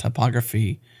the right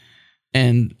typography?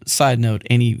 And side note,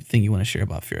 anything you want to share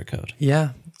about Fear Code?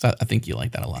 Yeah. I think you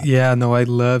like that a lot. Yeah, no, I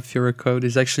love Fear Code.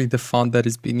 It's actually the font that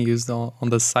is being used on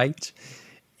the site.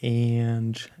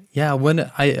 And yeah,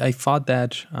 when I thought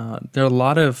that there are a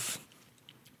lot of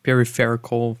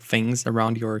peripheral things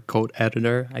around your code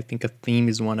editor. I think a theme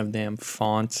is one of them.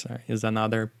 Fonts is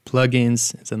another.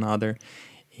 Plugins is another.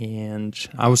 And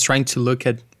I was trying to look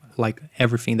at like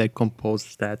everything that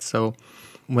composes that. So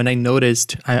when I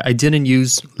noticed, I didn't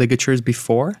use ligatures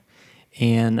before,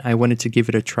 and I wanted to give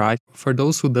it a try. For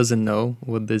those who doesn't know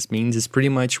what this means, it's pretty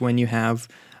much when you have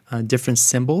different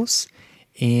symbols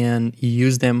and you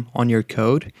use them on your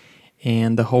code.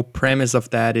 And the whole premise of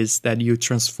that is that you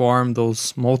transform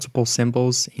those multiple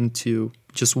symbols into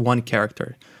just one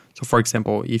character. So for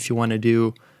example, if you want to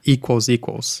do equals,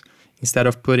 instead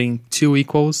of putting 2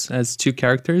 equals as 2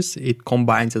 characters, it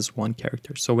combines as one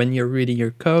character. So when you're reading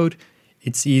your code,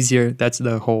 it's easier. That's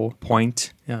the whole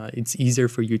point. It's easier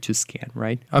for you to scan,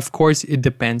 right? Of course, it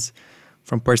depends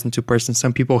from person to person.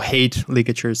 Some people hate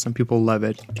ligatures. Some people love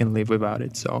it, can live without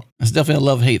it. So it's definitely a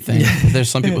love-hate thing. There's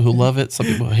some people who love it, some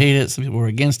people who hate it, some people who are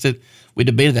against it. We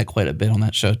debated that quite a bit on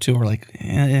that show too. We're like,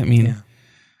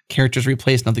 characters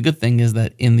replaced. Now the good thing is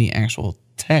that in the actual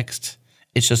text,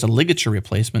 it's just a ligature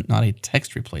replacement, not a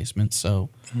text replacement.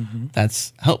 So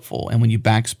that's helpful. And when you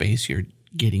backspace, you're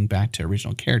getting back to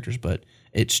original characters, but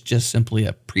it's just simply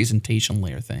a presentation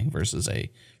layer thing versus a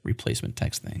replacement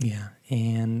text thing. Yeah,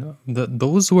 and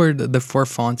those were the 4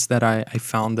 fonts that I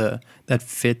found that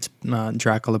fit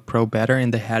Dracula Pro better,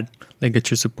 and they had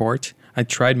ligature support. I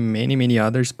tried many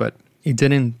others, but it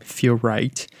didn't feel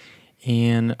right.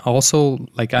 And also,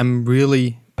 like, I'm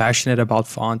really passionate about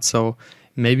fonts. So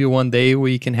maybe one day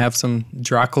we can have some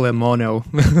Dracula mono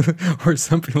or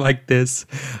something like this.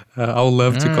 I would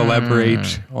love to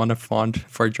collaborate on a font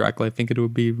for Dracula. I think it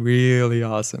would be really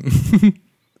awesome.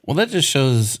 Well, that just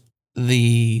shows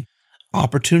the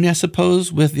opportunity, I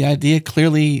suppose, with the idea.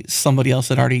 Clearly, somebody else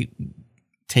had already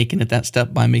taken it that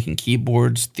step by making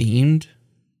keyboards themed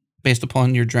based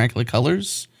upon your Dracula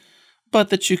colors, but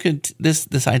that you could,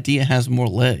 this idea has more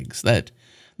legs, that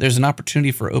there's an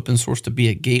opportunity for open source to be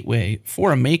a gateway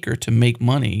for a maker to make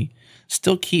money,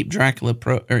 still keep Dracula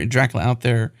out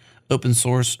there, open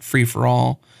source, free for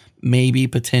all, maybe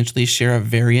potentially share a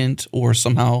variant or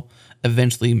somehow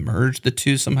eventually merge the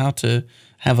two somehow to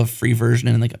have a free version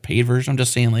and like a paid version. I'm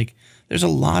just saying, like, there's a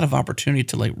lot of opportunity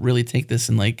to like really take this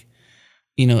and like,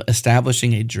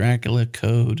 establishing a Dracula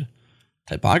code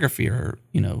typography or,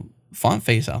 font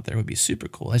face out there would be super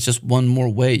cool. That's just one more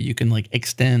way you can like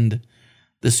extend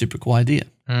this super cool idea.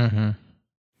 Mm-hmm.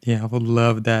 Yeah, I would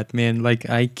love that, man. Like,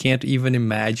 I can't even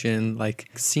imagine like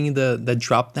seeing the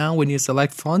drop down when you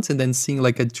select fonts and then seeing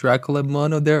like a Dracula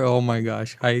mono there. Oh my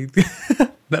gosh,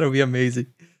 that'll be amazing.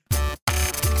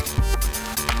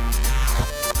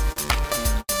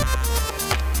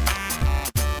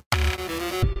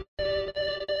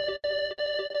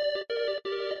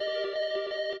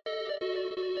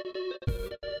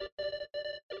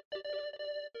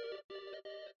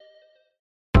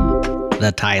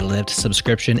 The TileLift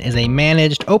subscription is a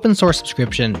managed open source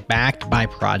subscription backed by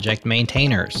project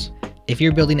maintainers. If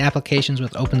you're building applications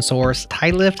with open source,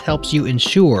 TileLift helps you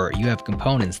ensure you have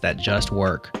components that just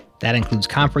work. That includes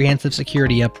comprehensive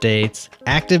security updates,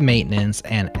 active maintenance,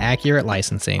 and accurate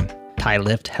licensing.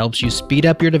 TileLift helps you speed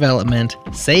up your development,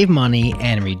 save money,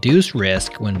 and reduce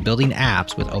risk when building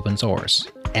apps with open source.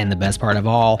 And the best part of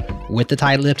all, with the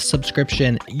TileLift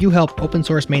subscription, you help open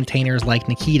source maintainers like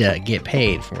Nikita get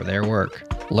paid for their work.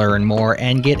 Learn more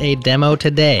and get a demo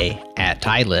today at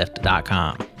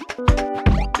tilelift.com.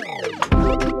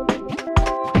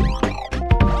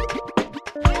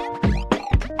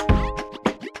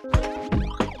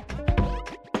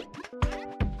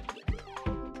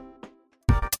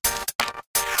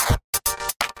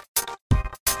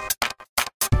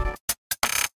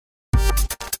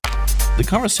 The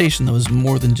conversation, though, is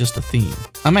more than just a theme.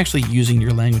 I'm actually using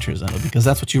your language here, Zeno, because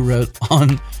that's what you wrote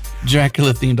on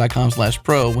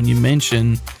draculatheme.com/pro when you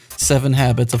mention 7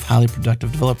 habits of highly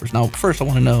productive developers. Now, first, I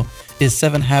want to know, is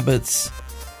 7 habits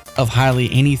of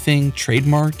highly anything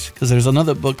trademarked? Because there's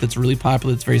another book that's really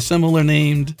popular that's very similar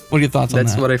named. What are your thoughts on that?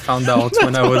 That's what I found out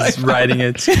when I was writing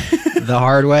it. The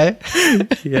hard way?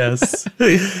 Yes.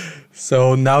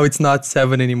 So now it's not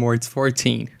 7 anymore, it's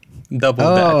 14. Double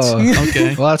that.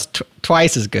 Okay. Well, that's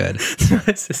twice as good.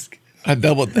 I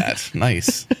doubled that.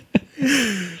 Nice.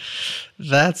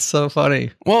 That's so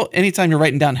funny. Well, anytime you're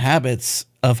writing down habits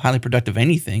of highly productive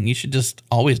anything, you should just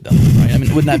always double it, right? I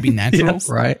mean, wouldn't that be natural? Yes.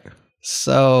 Right.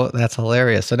 So that's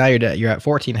hilarious. So now you're at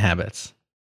 14 habits.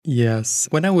 Yes.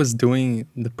 When I was doing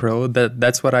the pro,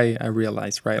 that's what I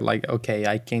realized, right? Like, okay,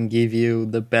 I can give you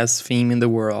the best theme in the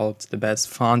world, the best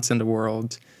fonts in the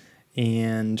world,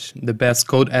 and the best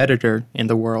code editor in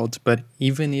the world. But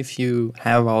even if you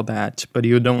have all that, but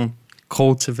you don't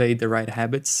cultivate the right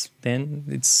habits, then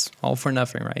it's all for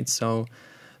nothing, right? So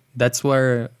that's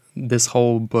where this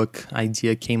whole book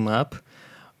idea came up.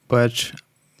 But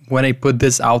when I put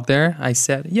this out there, I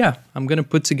said, yeah, I'm going to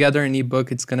put together an ebook.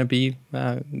 It's going to be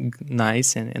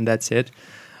nice, and that's it.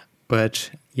 But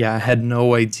yeah, I had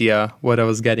no idea what I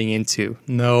was getting into.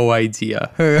 No idea.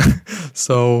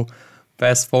 So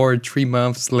fast forward 3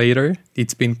 months later,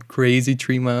 it's been crazy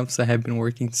 3 months. I have been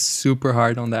working super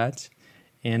hard on that.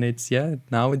 And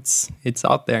now it's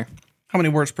out there. How many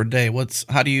words per day?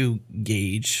 How do you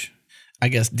gauge, I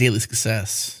guess, daily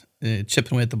success?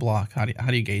 Chipping away at the block. How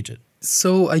do you gauge it?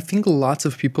 So I think lots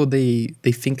of people, they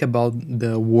think about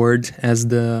the word as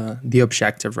the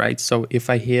objective, right? So if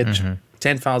I hit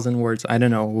 10,000 words, I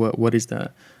don't know what is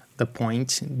the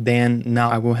point, then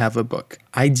now I will have a book.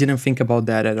 I didn't think about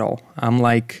that at all. I'm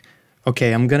like,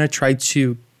 okay, I'm going to try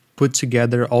to put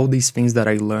together all these things that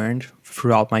I learned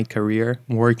throughout my career,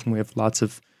 working with lots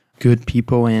of good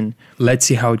people, and let's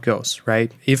see how it goes,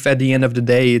 right? If at the end of the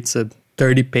day, it's a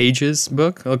 30 pages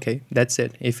book, okay, that's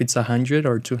it. If it's 100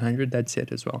 or 200, that's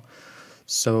it as well.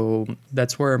 So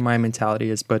that's where my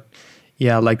mentality is. But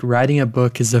yeah, like writing a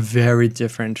book is a very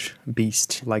different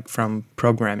beast, like from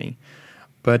programming.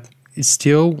 But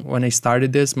still, when I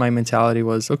started this, my mentality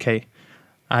was, okay,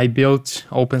 I built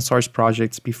open source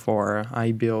projects before.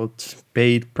 I built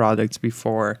paid products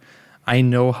before. I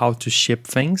know how to ship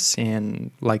things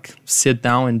and like sit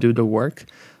down and do the work.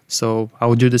 So I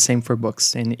will do the same for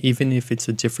books. And even if it's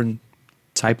a different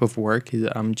type of work,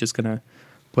 I'm just going to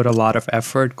put a lot of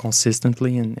effort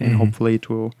consistently and hopefully it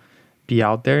will be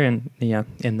out there. And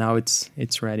now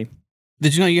it's ready.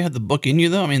 Did you know you had the book in you,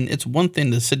 though? I mean, it's one thing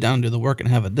to sit down and do the work and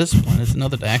have a discipline. It's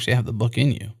another to actually have the book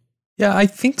in you. Yeah, I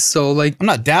think so. Like, I'm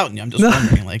not doubting you. I'm just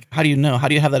wondering, like, how do you know? How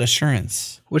do you have that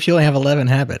assurance? Which you only have 11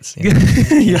 habits. You know?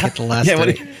 You get the last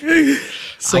three.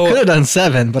 So I could have done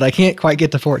 7, but I can't quite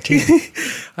get to 14.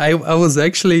 I was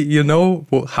actually,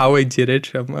 how I did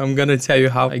it. I'm going to tell you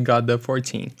how I got the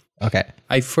 14. Okay.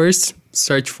 I first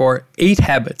searched for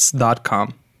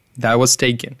 8habits.com. That was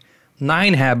taken.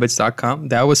 9habits.com.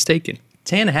 That was taken.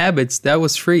 10 habits. That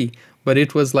was free. But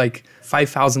it was like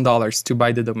 $5,000 to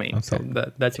buy the domain. Okay.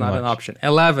 So that's not an option.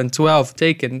 11, 12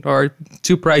 taken or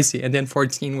too pricey. And then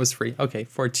 14 was free. Okay,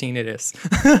 14 it is.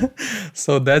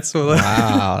 So that's what.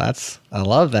 Wow, I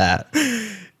love that.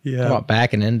 Yeah. About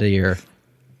backing into your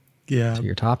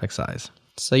topic size.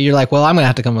 So you're like, well, I'm going to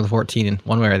have to come with 14 in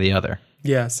one way or the other.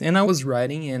 Yes. And I was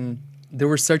writing and there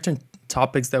were certain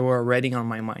topics that were already on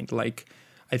my mind. Like,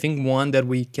 I think one that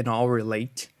we can all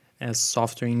relate as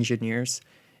software engineers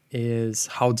is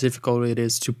how difficult it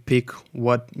is to pick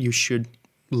what you should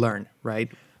learn, right?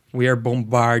 We are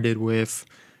bombarded with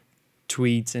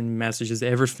tweets and messages,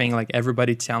 everything, like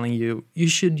everybody telling you, you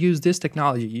should use this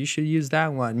technology, you should use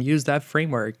that one, use that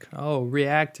framework. Oh,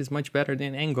 React is much better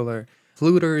than Angular.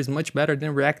 Flutter is much better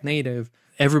than React Native.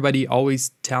 Everybody always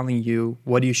telling you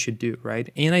what you should do,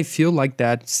 right? And I feel like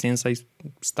that since I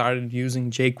started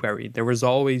using jQuery. There was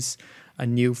always a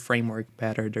new framework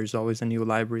better. There's always a new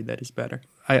library that is better.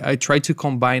 I try to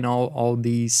combine all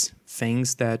these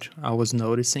things that I was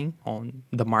noticing on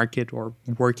the market or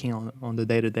working on the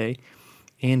day-to-day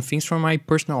and things from my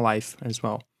personal life as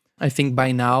well. I think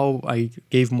by now I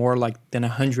gave more than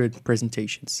 100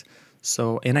 presentations.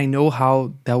 So, and I know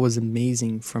how that was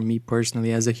amazing for me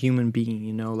personally as a human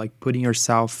being, like putting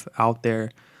yourself out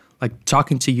there, like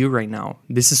talking to you right now.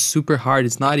 This is super hard.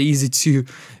 It's not easy to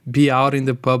be out in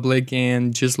the public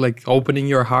and just like opening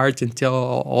your heart and tell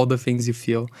all the things you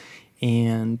feel.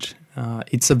 And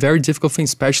it's a very difficult thing,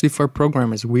 especially for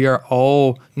programmers. We are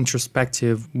all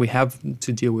introspective. We have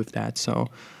to deal with that. So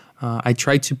I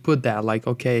try to put that like,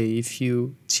 okay, if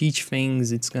you teach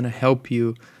things, it's going to help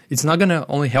you. It's not going to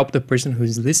only help the person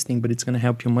who's listening, but it's going to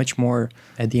help you much more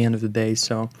at the end of the day.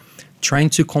 So trying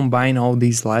to combine all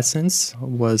these lessons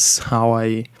was how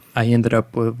I ended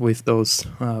up with those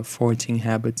 14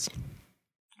 habits.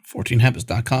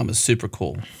 14habits.com is super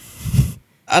cool.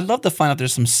 I'd love to find out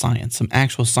there's some science, some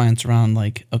actual science around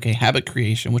habit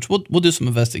creation, which we'll do some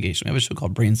investigation. We have a show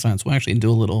called Brain Science. We'll actually do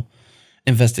a little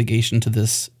investigation to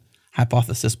this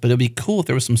hypothesis, but it'd be cool if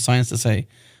there was some science to say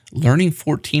learning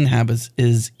 14 habits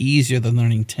is easier than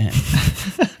learning 10.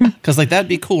 Because that'd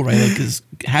be cool, right? Because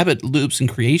habit loops and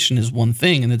creation is one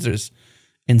thing, and there's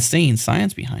insane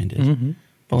science behind it. Mm-hmm.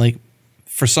 But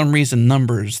for some reason,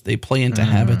 numbers, they play into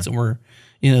habits, and we're,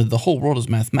 the whole world is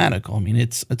mathematical. I mean,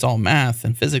 it's all math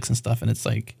and physics and stuff, and it's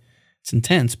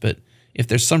intense. But if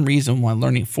there's some reason why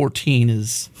learning 14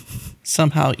 is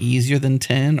somehow easier than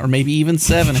 10, or maybe even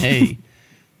 7, hey,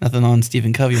 nothing on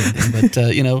Stephen Covey or anything,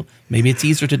 but maybe it's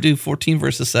easier to do 14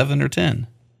 versus 7 or 10.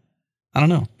 I don't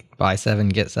know. Buy 7,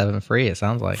 get 7 free, it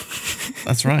sounds like.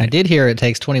 That's right. I did hear it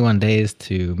takes 21 days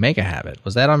to make a habit.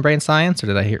 Was that on Brain Science, or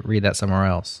did I read that somewhere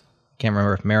else? Can't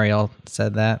remember if Mariel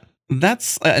said that.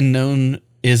 That's a known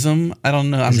ism. I don't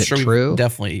know. Is it true?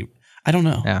 Definitely. I don't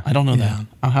know. Yeah. I don't know that.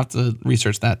 I'll have to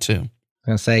research that too. I was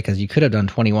going to say, because you could have done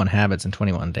 21 habits in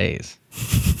 21 days.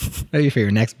 Maybe for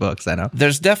your next books, I know.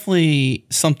 There's definitely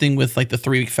something with the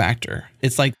 3-week factor.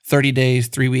 It's 30 days,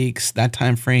 3 weeks, that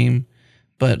time frame.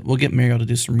 But we'll get Mariel to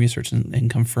do some research and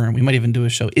confirm. We might even do a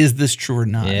show. Is this true or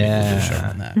not? Yeah. We'll do a show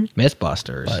on that.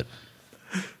 Mythbusters. But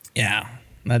yeah,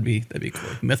 that'd be cool.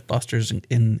 Mythbusters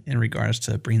in regards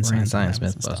to brain science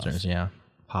Mythbusters, yeah.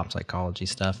 Pop psychology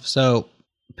stuff. So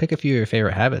pick a few of your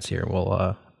favorite habits here.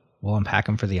 We'll unpack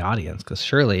them for the audience, because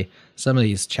surely some of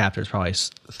these chapters probably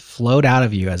flowed out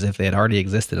of you as if they had already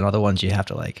existed, and other ones you have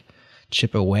to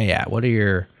chip away at. What are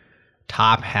your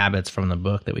top habits from the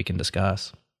book that we can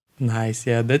discuss? Nice.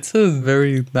 Yeah, that's a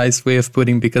very nice way of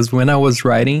putting, because when I was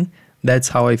writing, that's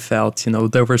how I felt.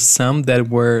 There were some that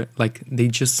were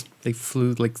they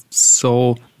flew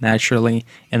so naturally,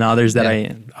 and others that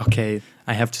I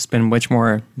have to spend much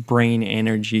more brain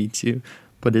energy to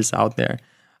put this out there.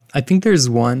 I think there's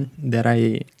one that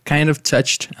I kind of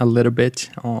touched a little bit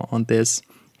on this,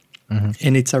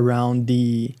 and it's around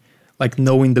the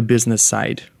knowing the business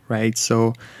side, right?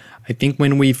 So I think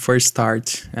when we first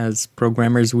start as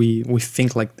programmers, we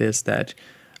think like this, that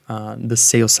the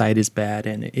sales side is bad,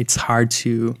 and it's hard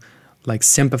to like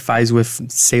sympathize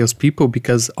with salespeople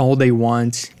because all they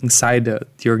want inside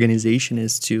the organization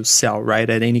is to sell, right,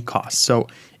 at any cost. So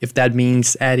if that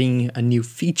means adding a new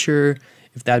feature,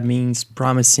 if that means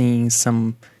promising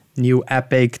some new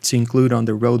epic to include on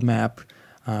the roadmap,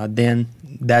 then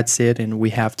that's it, and we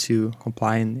have to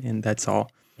comply, and that's all.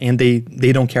 And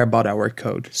they don't care about our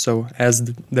code. So as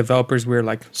developers, we're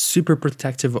like super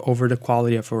protective over the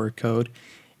quality of our code.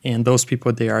 And those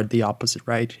people, they are the opposite,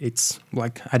 right? It's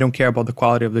like, I don't care about the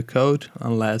quality of the code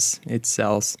unless it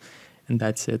sells, and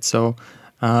that's it. So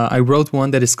I wrote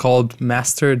one that is called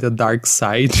Master the Dark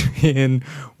Side, and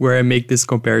where I make this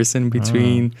comparison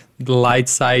between the light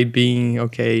side being,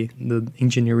 okay, the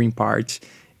engineering part,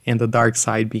 and the dark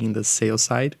side being the sales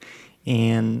side.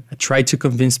 And I try to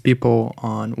convince people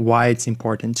on why it's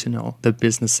important to know the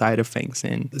business side of things.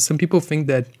 And some people think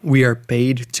that we are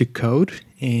paid to code,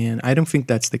 and I don't think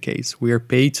that's the case. We are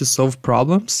paid to solve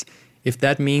problems. If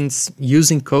that means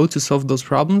using code to solve those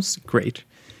problems, great.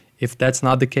 If that's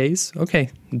not the case, okay,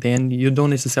 then you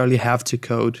don't necessarily have to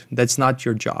code. That's not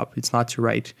your job. It's not to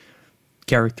write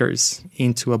characters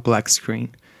into a black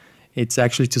screen. It's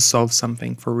actually to solve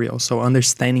something for real. So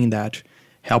understanding that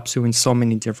helps you in so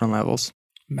many different levels.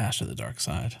 Master the dark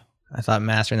side. I thought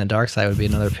Mastering the Dark Side would be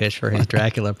another pitch for his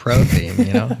Dracula Pro theme,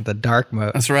 the dark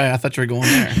mode. That's right. I thought you were going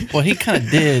there. Well, he kind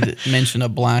of did mention a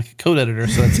black code editor,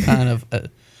 so it's kind of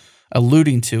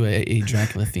alluding to a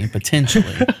Dracula theme,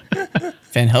 potentially.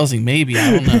 Van Helsing, maybe.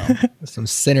 I don't know. Some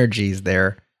synergies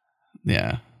there.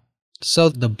 Yeah. So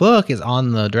the book is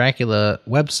on the Dracula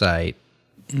website.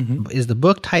 Mm-hmm. Is the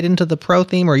book tied into the Pro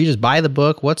theme, or you just buy the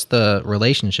book? What's the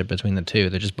relationship between the two?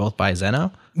 They're just both by Zeno?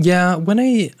 Yeah, when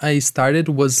I started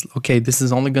was, okay, this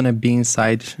is only going to be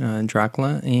inside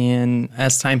Dracula. And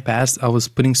as time passed, I was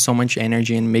putting so much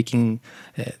energy in making,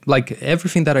 like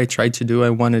everything that I tried to do, I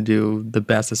want to do the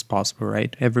best as possible,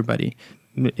 right? Everybody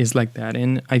is like that.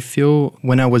 And I feel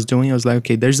when I was doing it, I was like,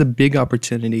 okay, there's a big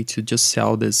opportunity to just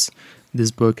sell this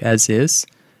book as is,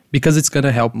 because it's going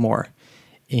to help more.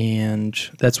 And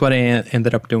that's what I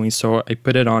ended up doing. So I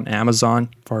put it on Amazon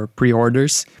for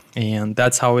pre-orders, and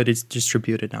that's how it is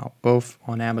distributed now, both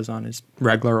on Amazon as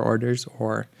regular orders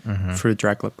or through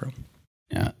Dracula Pro.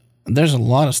 Yeah. There's a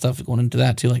lot of stuff going into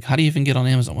that too. Like, how do you even get on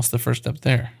Amazon? What's the first step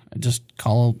there? Just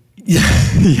call.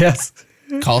 Yes.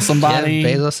 Call somebody.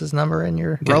 Jeff Bezos' number in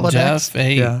your Get Rolodex. Jeff,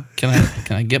 hey,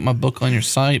 can I get my book on your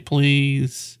site,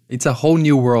 please? It's a whole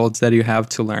new world that you have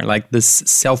to learn, like this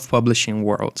self-publishing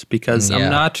world, because I'm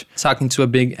not talking to a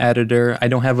big editor. I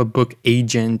don't have a book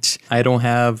agent. I don't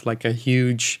have like a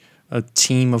huge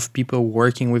team of people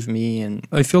working with me. And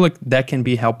I feel like that can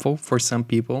be helpful for some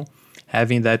people,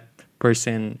 having that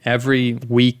person every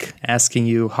week asking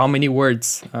you, how many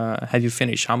words have you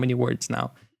finished? How many words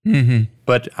now? Mm-hmm.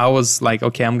 But I was like,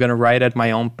 okay, I'm going to write at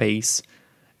my own pace,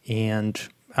 and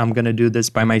I'm going to do this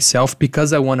by myself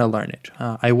because I want to learn it.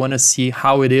 I want to see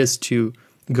how it is to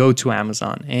go to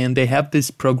Amazon. And they have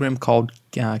this program called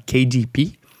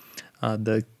KDP,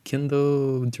 the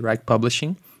Kindle Direct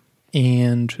Publishing.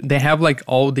 And they have like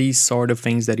all these sort of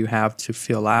things that you have to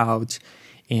fill out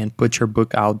and put your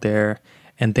book out there.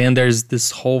 And then there's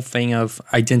this whole thing of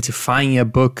identifying a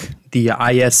book, the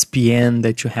ISBN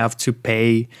that you have to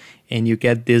pay, and you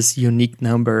get this unique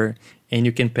number. And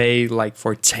you can pay like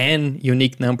for 10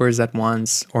 unique numbers at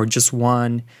once or just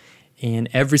one. And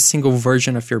every single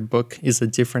version of your book is a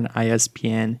different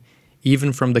ISBN.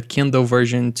 Even from the Kindle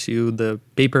version to the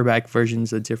paperback version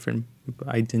is a different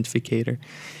identificator.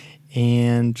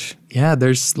 And yeah,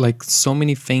 there's like so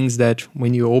many things that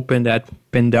when you open that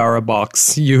Pandora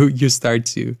box, you start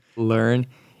to learn.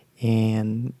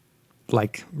 And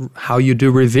like how you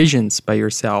do revisions by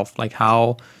yourself. Like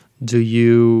how do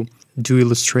you do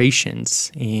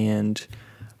illustrations, and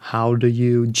how do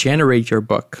you generate your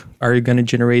book? Are you going to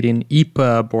generate in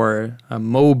EPUB or a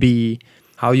Mobi?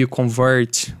 How you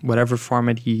convert whatever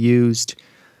format you used.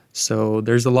 So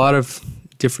there's a lot of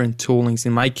different toolings.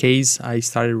 In my case, I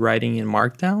started writing in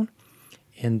Markdown,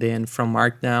 and then from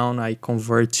Markdown, I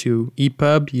convert to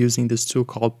EPUB using this tool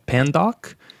called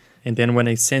Pandoc. And then when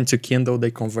I send to Kindle,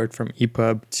 they convert from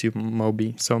EPUB to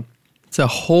Mobi. So it's a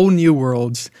whole new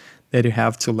world that you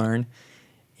have to learn.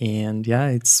 And yeah,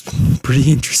 it's pretty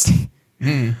interesting.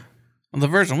 Well, the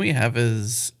version we have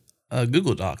is a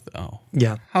Google Doc, though.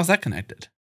 Yeah. How's that connected?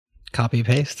 Copy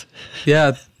paste.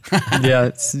 Yeah.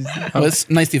 Yeah. It's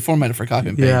nicely formatted for copy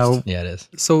and paste. Yeah, it is.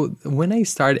 So when I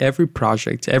start every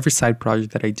project, every side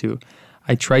project that I do,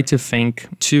 I try to think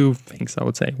two things, I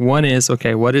would say. One is,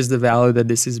 okay, what is the value that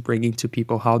this is bringing to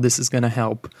people? How this is going to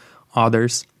help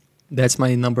others? That's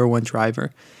my number one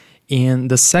driver.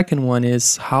 And the second one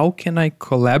is, how can I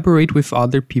collaborate with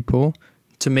other people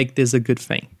to make this a good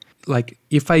thing? Like,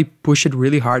 if I push it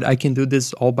really hard, I can do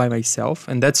this all by myself.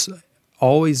 And that's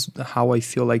always how I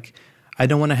feel. Like, I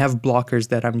don't want to have blockers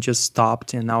that I'm just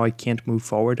stopped and now I can't move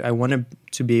forward. I want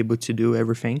to be able to do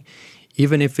everything,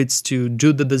 even if it's to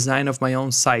do the design of my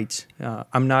own site.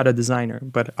 I'm not a designer,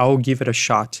 but I'll give it a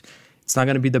shot. It's not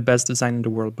going to be the best design in the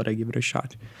world, but I give it a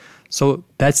shot. So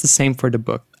that's the same for the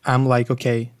book. I'm like,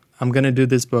 okay, I'm going to do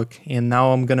this book, and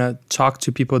now I'm going to talk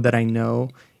to people that I know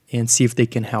and see if they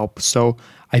can help. So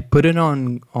I put it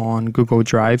on Google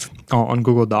Drive, on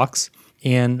Google Docs,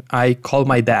 and I call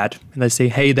my dad, and I say,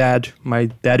 hey, Dad, my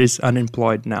dad is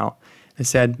unemployed now. I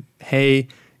said, hey,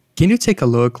 can you take a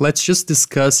look? Let's just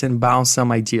discuss and bounce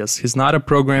some ideas. He's not a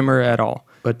programmer at all,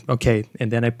 but okay.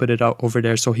 And then I put it out over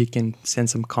there so he can send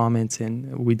some comments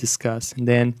and we discuss. And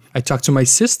then I talked to my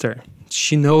sister.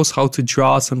 She knows how to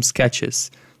draw some sketches.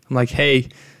 I'm like, hey,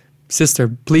 sister,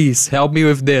 please help me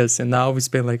with this. And now we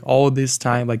spend like all this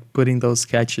time like putting those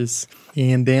sketches.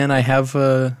 And then I have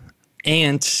a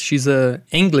aunt. She's an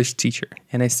English teacher.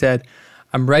 And I said,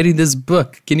 I'm writing this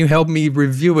book. Can you help me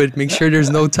review it? Make sure there's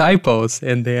no typos.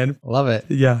 And then, Love it.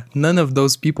 yeah, none of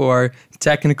those people are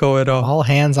technical at all. All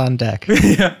hands on deck.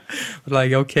 Yeah,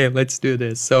 like, okay, let's do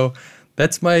this. So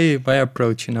that's my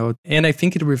approach, And I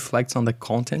think it reflects on the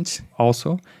content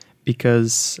also,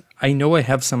 because I know I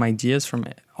have some ideas from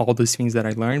all these things that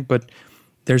I learned, but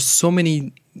there's so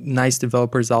many nice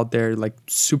developers out there, like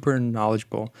super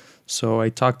knowledgeable. So I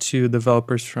talked to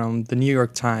developers from the New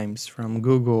York Times, from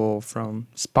Google, from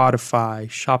Spotify,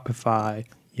 Shopify,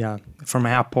 from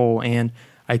Apple. And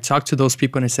I talked to those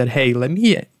people and I said, hey, let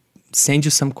me send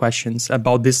you some questions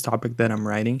about this topic that I'm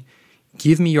writing.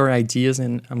 Give me your ideas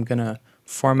and I'm going to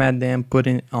format them, put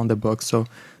it on the book. So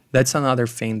that's another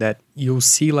thing that you'll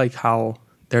see, like how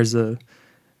there's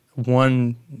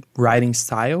one writing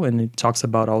style and it talks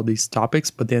about all these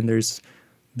topics, but then there's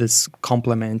this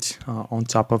complement on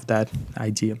top of that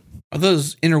idea. Are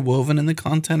those interwoven in the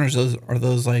content, or are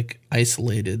those like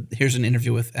isolated? Here's an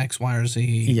interview with X, Y, or Z.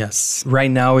 Yes. Right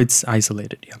now it's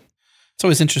isolated, yeah. It's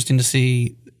always interesting to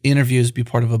see interviews be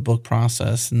part of a book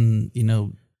process and,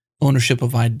 ownership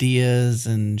of ideas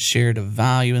and shared of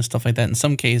value and stuff like that. In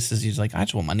some cases, you're like, I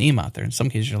just want my name out there. In some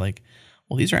cases, you're like,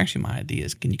 well, these are actually my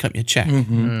ideas. Can you cut me a check?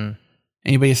 Mm-hmm.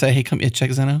 Anybody say, hey, cut me a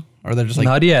check, Zeno? Or they're just like,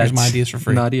 not yet. Here's my ideas for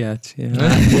free. Not yet. Yeah.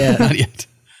 Not yet.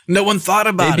 No one thought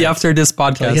about it. Maybe after this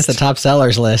podcast. I guess the top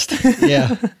sellers list.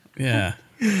 Yeah. Yeah.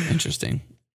 Interesting.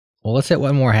 Well, let's hit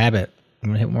one more habit. I'm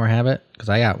going to hit one more habit because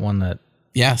I got one that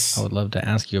Yes. I would love to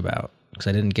ask you about because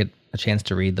I didn't get a chance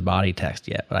to read the body text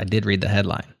yet, but I did read the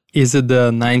headline. Is it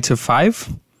the 9 to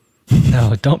 5?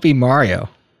 No, don't be Mario.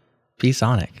 Be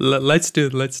Sonic. Let's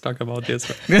talk about this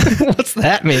one. What's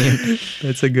that mean?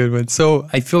 That's a good one. So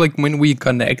I feel like when we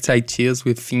connect ideas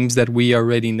with themes that we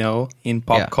already know in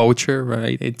pop culture,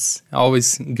 right? It's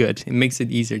always good. It makes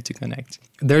it easier to connect.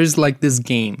 There's like this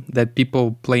game that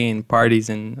people play in parties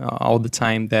and all the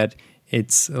time that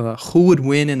it's who would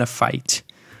win in a fight.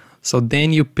 So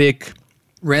then you pick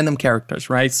random characters,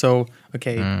 right? So,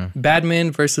 okay, Batman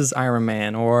versus Iron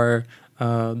Man, or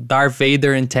Darth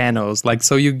Vader and Thanos. Like,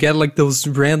 so you get like those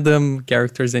random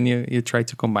characters and you try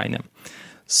to combine them.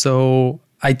 So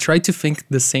I tried to think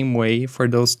the same way for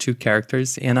those two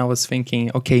characters. And I was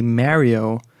thinking, okay,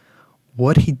 Mario,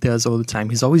 what he does all the time,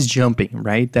 he's always jumping,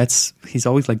 right? He's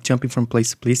always like jumping from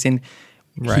place to place. And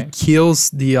he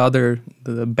kills the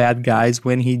bad guys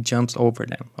when he jumps over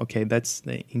them. Okay, that's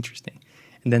interesting.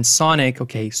 And then Sonic,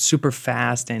 okay, super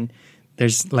fast, and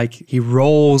there's like he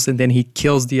rolls and then he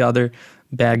kills the other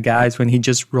bad guys when he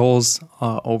just rolls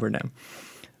over them.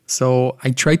 So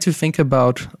I tried to think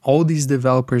about all these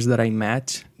developers that I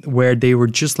met where they were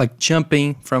just like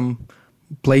jumping from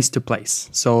place to place.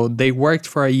 So they worked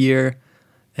for a year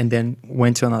and then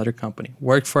went to another company.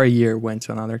 Worked for a year, went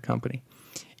to another company.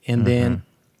 And then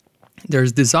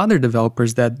there's these other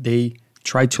developers that they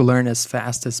try to learn as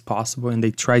fast as possible and they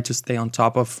try to stay on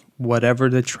top of whatever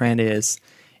the trend is.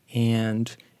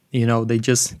 And, they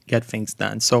just get things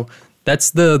done. So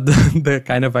that's the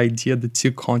kind of idea, the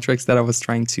two contracts that I was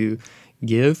trying to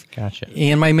give. Gotcha.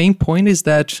 And my main point is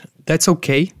that that's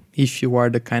okay if you are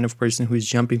the kind of person who is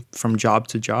jumping from job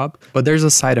to job. But there's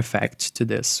a side effect to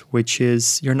this, which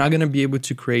is you're not going to be able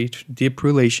to create deep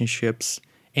relationships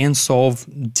and solve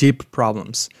deep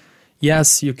problems.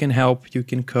 Yes, you can help, you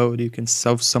can code, you can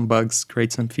solve some bugs,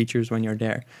 create some features when you're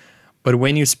there. But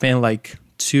when you spend like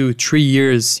 2-3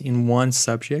 years in one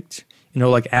subject,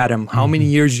 like Adam, how many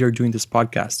years you're doing this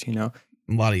podcast, A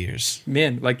lot of years.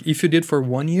 Man, like if you did for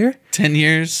 1 year? 10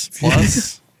 years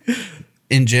plus.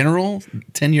 in general,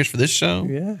 10 years for this show.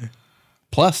 Yeah.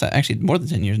 Plus, actually, more than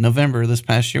 10 years. November this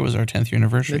past year was our 10th year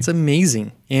anniversary. It's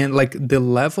amazing. And like the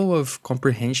level of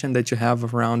comprehension that you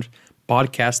have around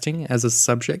podcasting as a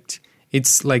subject,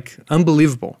 it's like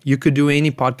unbelievable. You could do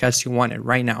any podcast you wanted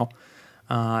right now.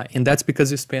 And that's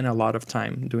because you spend a lot of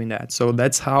time doing that. So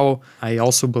that's how I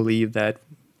also believe that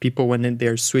people, when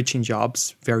they're switching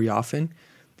jobs very often,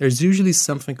 there's usually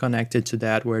something connected to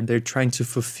that where they're trying to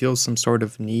fulfill some sort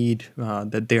of need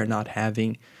that they're not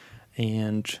having.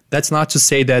 And that's not to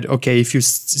say that, okay, if you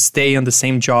stay on the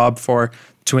same job for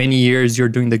 20 years, you're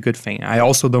doing the good thing. I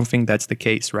also don't think that's the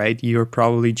case, right? You're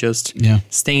probably just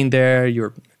staying there.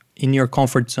 You're in your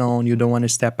comfort zone. You don't want to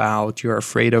step out. You're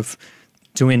afraid of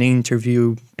doing an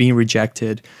interview, being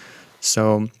rejected.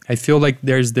 So I feel like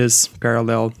there's this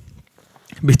parallel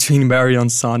between Mario and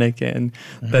Sonic, and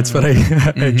that's what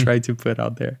I try to put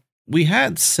out there. We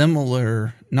had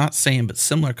similar, not same, but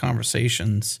similar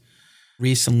conversations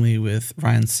recently with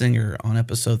Ryan Singer on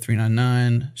episode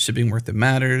 399, Shipping Worth It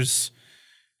Matters,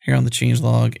 here on the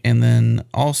Changelog, and then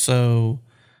also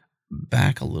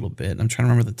back a little bit. I'm trying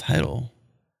to remember the title.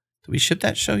 Did we ship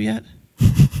that show yet?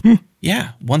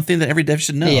 Yeah, one thing that every dev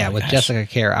should know. Yeah, with Jessica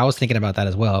Kerr. I was thinking about that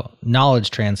as well.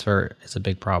 Knowledge transfer is a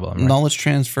big problem. Right? Knowledge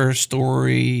transfer,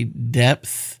 story,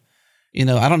 depth. You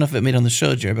know, I don't know if it made it on the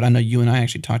show, Jared, but I know you and I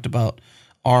actually talked about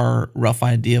our rough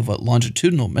idea of what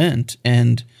longitudinal meant,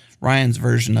 and Ryan's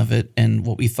version of it and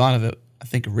what we thought of it, I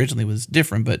think originally was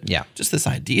different. But just this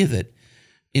idea that,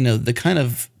 you know, the kind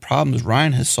of problems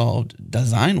Ryan has solved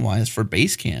design-wise for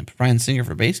Basecamp, Ryan Singer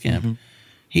for Basecamp,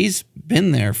 he's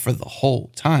been there for the whole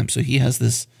time. So he has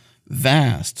this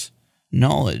vast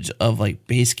knowledge of like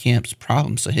Basecamp's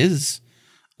problems. So his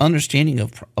understanding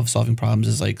of solving problems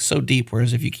is like so deep.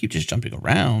 Whereas if you keep just jumping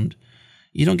around,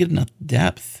 you don't get enough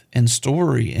depth and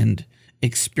story and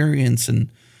experience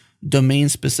and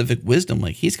domain-specific wisdom.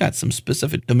 Like he's got some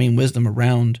specific domain wisdom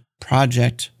around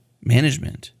project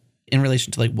management in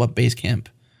relation to like what Basecamp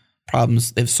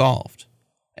problems they've solved.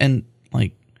 And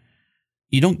like,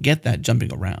 you don't get that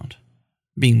jumping around.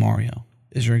 Being Mario,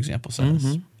 as your example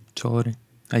says. Totally.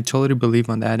 I totally believe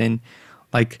on that. And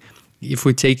like, if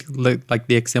we take like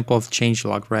the example of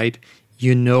Changelog, right?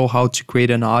 You know how to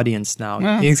create an audience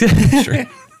now. Sure.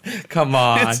 Come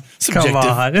on. It's subjective.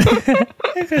 Come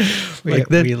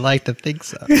on. We like to think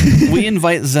so. We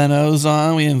invite Zenos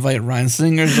on. We invite Ryan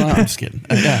Singers on. I'm just kidding.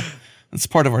 Yeah. It's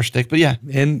part of our shtick, but yeah.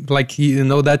 And like, you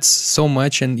know, that's so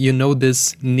much. And you know,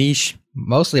 this niche.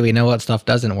 Mostly we know what stuff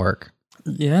doesn't work.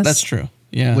 Yes. That's true.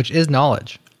 Yeah. Which is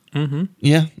knowledge.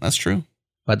 Yeah, that's true.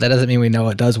 But that doesn't mean we know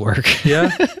it does work.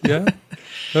 Yeah.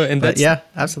 And that's,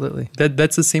 absolutely.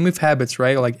 That's the same with habits,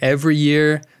 right? Like every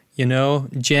year, you know,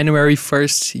 January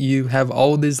 1st, you have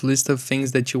all this list of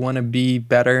things that you want to be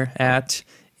better at.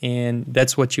 And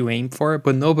that's what you aim for.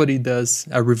 But nobody does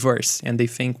a reverse. And they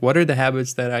think, what are the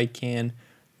habits that I can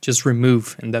just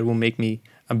remove and that will make me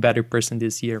a better person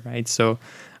this year, right? So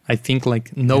I think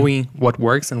like knowing what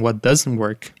works and what doesn't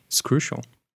work is crucial.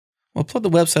 Well, plug the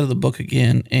website of the book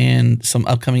again and some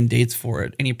upcoming dates for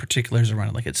it. Any particulars around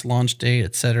it, like its launch date,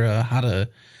 etc. How to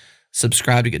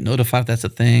subscribe to get notified if that's a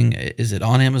thing. Is it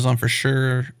on Amazon for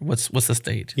sure? What's the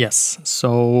date? Yes.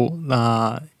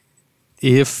 So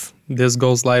if this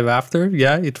goes live after,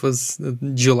 it was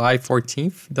July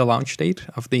 14th, the launch date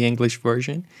of the English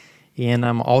version. And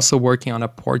I'm also working on a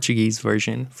Portuguese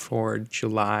version for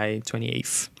July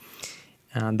 28th.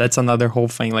 And that's another whole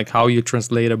thing, like how you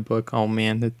translate a book. Oh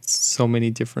man, it's so many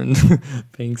different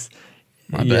things.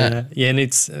 Bet. Yeah, and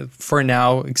it's for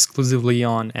now exclusively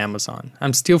on Amazon.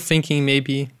 I'm still thinking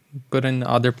maybe put in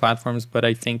other platforms, but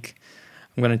I think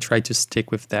I'm going to try to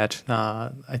stick with that.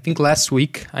 I think last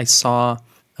week I saw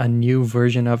a new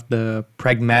version of the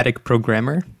Pragmatic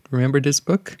Programmer. Remember this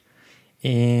book?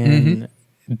 And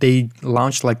they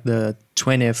launched like the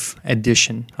 20th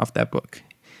edition of that book.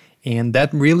 And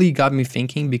that really got me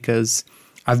thinking because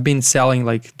I've been selling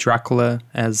like Dracula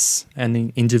as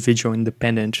an individual,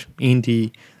 independent,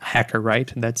 indie hacker,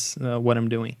 right? That's what I'm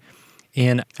doing.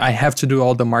 And I have to do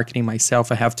all the marketing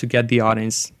myself. I have to get the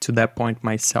audience to that point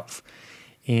myself.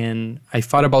 And I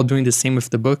thought about doing the same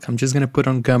with the book. I'm just going to put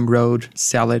on Gumroad,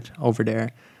 sell it over there.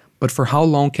 But for how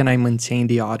long can I maintain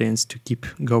the audience to keep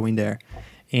going there?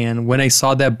 And when I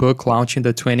saw that book launching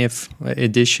the 20th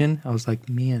edition, I was like,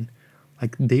 man,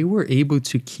 like they were able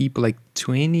to keep like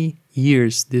 20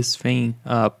 years this thing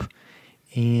up.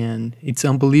 And it's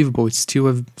unbelievable. It's still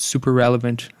a super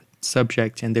relevant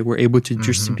subject. And they were able to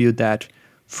distribute that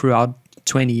throughout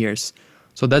 20 years.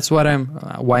 So that's why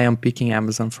I'm picking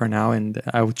Amazon for now. And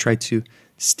I will try to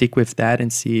stick with that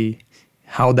and see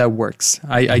how that works.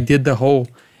 I did the whole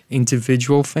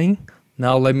individual thing.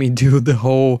 Now let me do the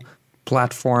whole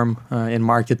platform and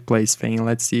marketplace thing.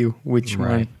 Let's see which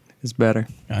one is better.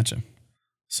 Gotcha.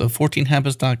 So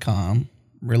 14habits.com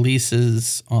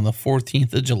releases on the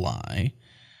 14th of July.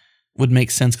 Would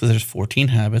make sense because there's 14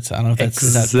 habits. I don't know if that's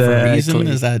is that for a reason?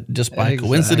 Is that just by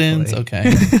coincidence?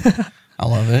 Okay. I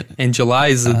love it. And July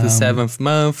is the 7th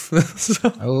month.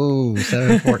 Oh,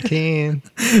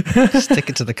 7/14. Stick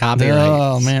it to the copyright.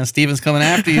 Oh, man. Steven's coming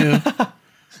after you.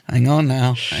 Hang on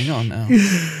now.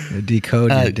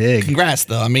 Decode your dig. Congrats,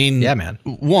 though. I mean, yeah, man.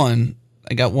 One,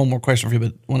 I got one more question for you,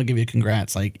 but I want to give you a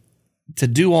congrats. Like, to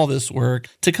do all this work,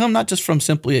 to come not just from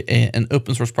simply an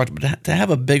open source project, but to have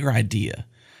a bigger idea.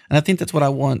 And I think that's what I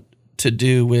want to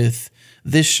do with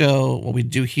this show, what we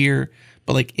do here.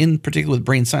 But like in particular with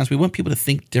brain science, we want people to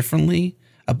think differently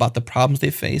about the problems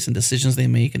they face and decisions they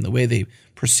make and the way they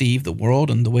perceive the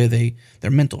world and the way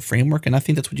their mental framework. And I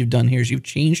think that's what you've done here is you've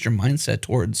changed your mindset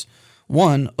towards,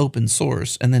 one, open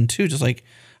source, and then two, just like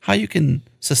how you can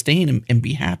sustain and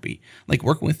be happy. Like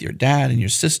working with your dad and your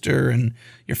sister and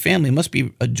your family must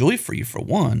be a joy for you, for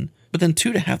one, but then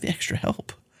two, to have the extra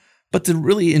help, but to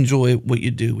really enjoy what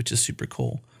you do, which is super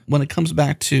cool. When it comes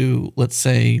back to, let's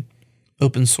say,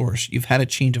 open source, you've had a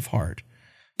change of heart.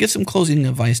 Give some closing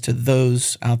advice to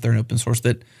those out there in open source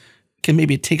that can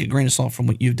maybe take a grain of salt from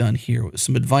what you've done here.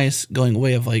 Some advice going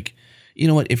away of like, you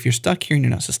know what, if you're stuck here and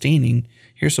you're not sustaining,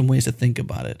 here's some ways to think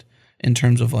about it in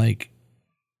terms of like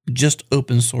just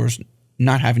open source,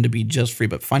 not having to be just free,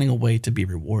 but finding a way to be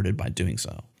rewarded by doing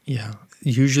so. Yeah.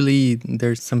 Usually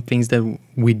there's some things that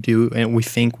we do and we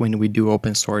think when we do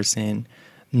open source. And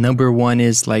number one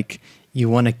is like, you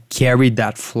want to carry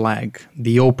that flag,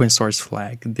 the open source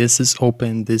flag. This is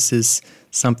open. This is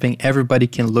something everybody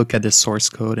can look at the source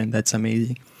code, and that's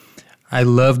amazing. I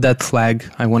love that flag.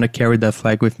 I want to carry that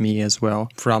flag with me as well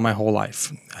throughout my whole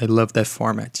life. I love that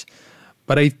format.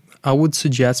 But I would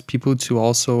suggest people to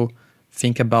also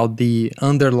think about the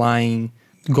underlying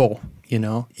goal. You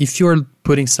know, if you're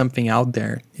putting something out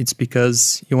there, it's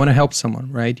because you want to help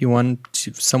someone, right? You want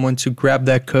someone to grab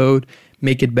that code,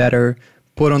 make it better,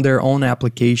 put on their own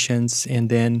applications, and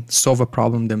then solve a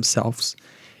problem themselves.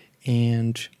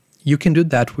 And you can do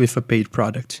that with a paid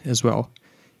product as well.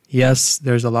 Yes,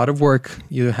 there's a lot of work.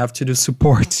 You have to do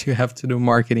support. You have to do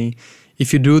marketing.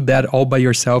 If you do that all by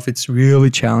yourself, it's really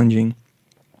challenging.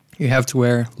 You have to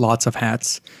wear lots of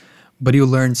hats, but you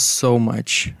learn so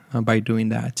much by doing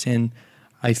that. And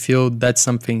I feel that's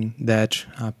something that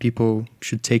people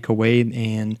should take away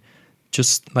and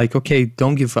just like, okay,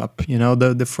 don't give up. You know,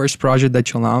 the first project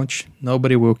that you launch,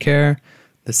 nobody will care.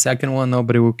 The second one,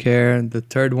 nobody will care. The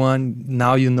third one,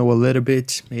 now you know a little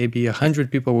bit, maybe 100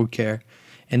 people will care.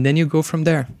 And then you go from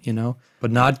there, you know,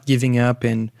 but not giving up.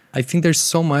 And I think there's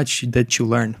so much that you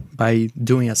learn by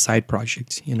doing a side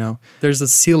project, you know. There's a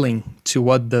ceiling to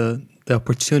what the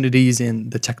opportunities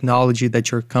and the technology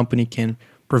that your company can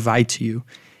provide to you.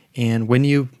 And when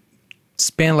you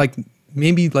spend like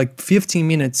maybe like 15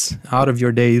 minutes out of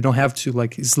your day, you don't have to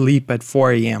like sleep at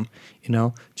 4 a.m., you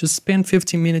know, just spend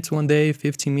 15 minutes one day,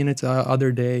 15 minutes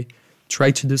other day,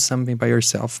 try to do something by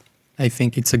yourself. I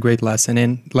think it's a great lesson.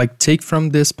 And like take from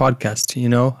this podcast, you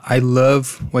know, I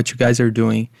love what you guys are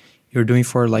doing. You're doing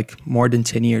for like more than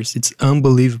 10 years. It's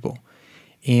unbelievable.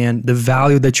 And the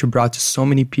value that you brought to so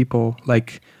many people,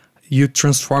 like you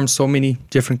transformed so many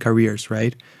different careers,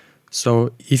 right?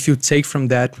 So if you take from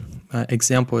that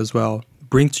example as well,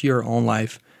 bring to your own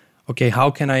life, okay, how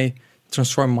can I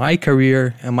transform my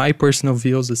career and my personal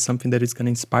views as something that is going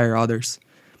to inspire others?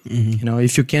 Mm-hmm. You know,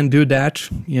 if you can do that,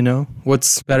 you know,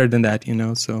 what's better than that, you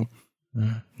know? So,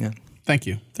 yeah. Thank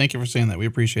you. Thank you for saying that. We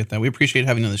appreciate that. We appreciate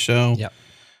having you on the show. Yep.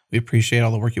 We appreciate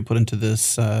all the work you put into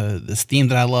this this theme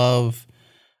that I love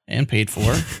and paid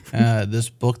for. This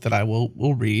book that I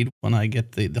will read when I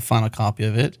get the final copy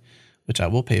of it, which I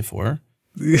will pay for.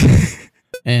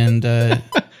 And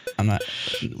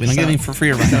we don't get anything for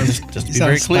free around here, just to be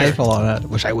very clear. On that,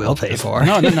 which I will pay for.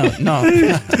 No.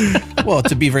 Well,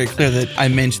 to be very clear, that I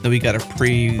mentioned that we got a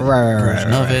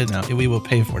pre-version of it. No. We will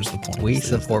pay for it, is the point. We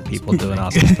support people doing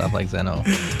awesome stuff like Zeno.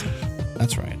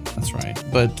 That's right.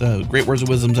 But great words of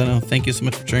wisdom, Zeno. Thank you so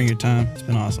much for sharing your time. It's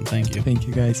been awesome. Thank you. Thank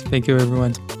you, guys. Thank you,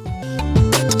 everyone.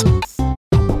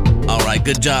 All right,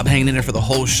 good job hanging in there for the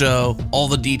whole show. All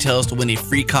the details to win a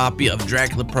free copy of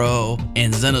Dracula Pro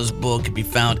and Zeno's book can be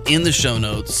found in the show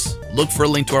notes. Look for a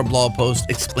link to our blog post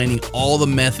explaining all the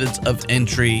methods of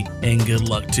entry, and good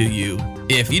luck to you.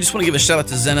 If you just want to give a shout out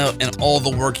to Zeno and all the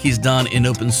work he's done in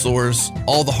open source,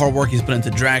 all the hard work he's put into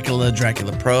Dracula,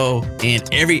 Dracula Pro, and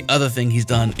every other thing he's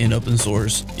done in open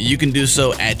source, you can do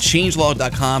so at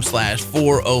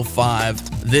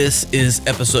changelog.com/405. This is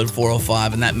episode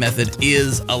 405, and that method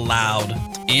is allowed.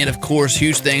 And of course,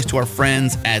 huge thanks to our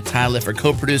friends at Tyler for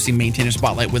co-producing Maintainer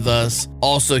Spotlight with us.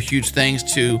 Also, huge thanks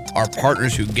to our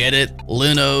partners who get it,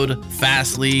 Linode,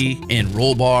 Fastly, and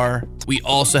Rollbar. We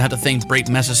also have to thank Break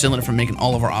Master Cylinder for making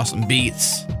all of our awesome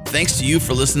beats. Thanks to you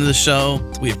for listening to the show.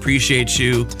 We appreciate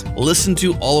you. Listen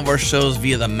to all of our shows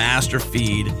via the master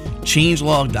feed,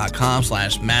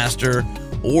 changelog.com/master,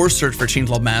 or search for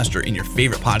Changelog Master in your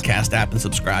favorite podcast app and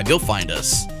subscribe. You'll find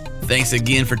us. Thanks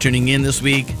again for tuning in this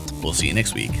week. We'll see you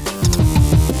next week.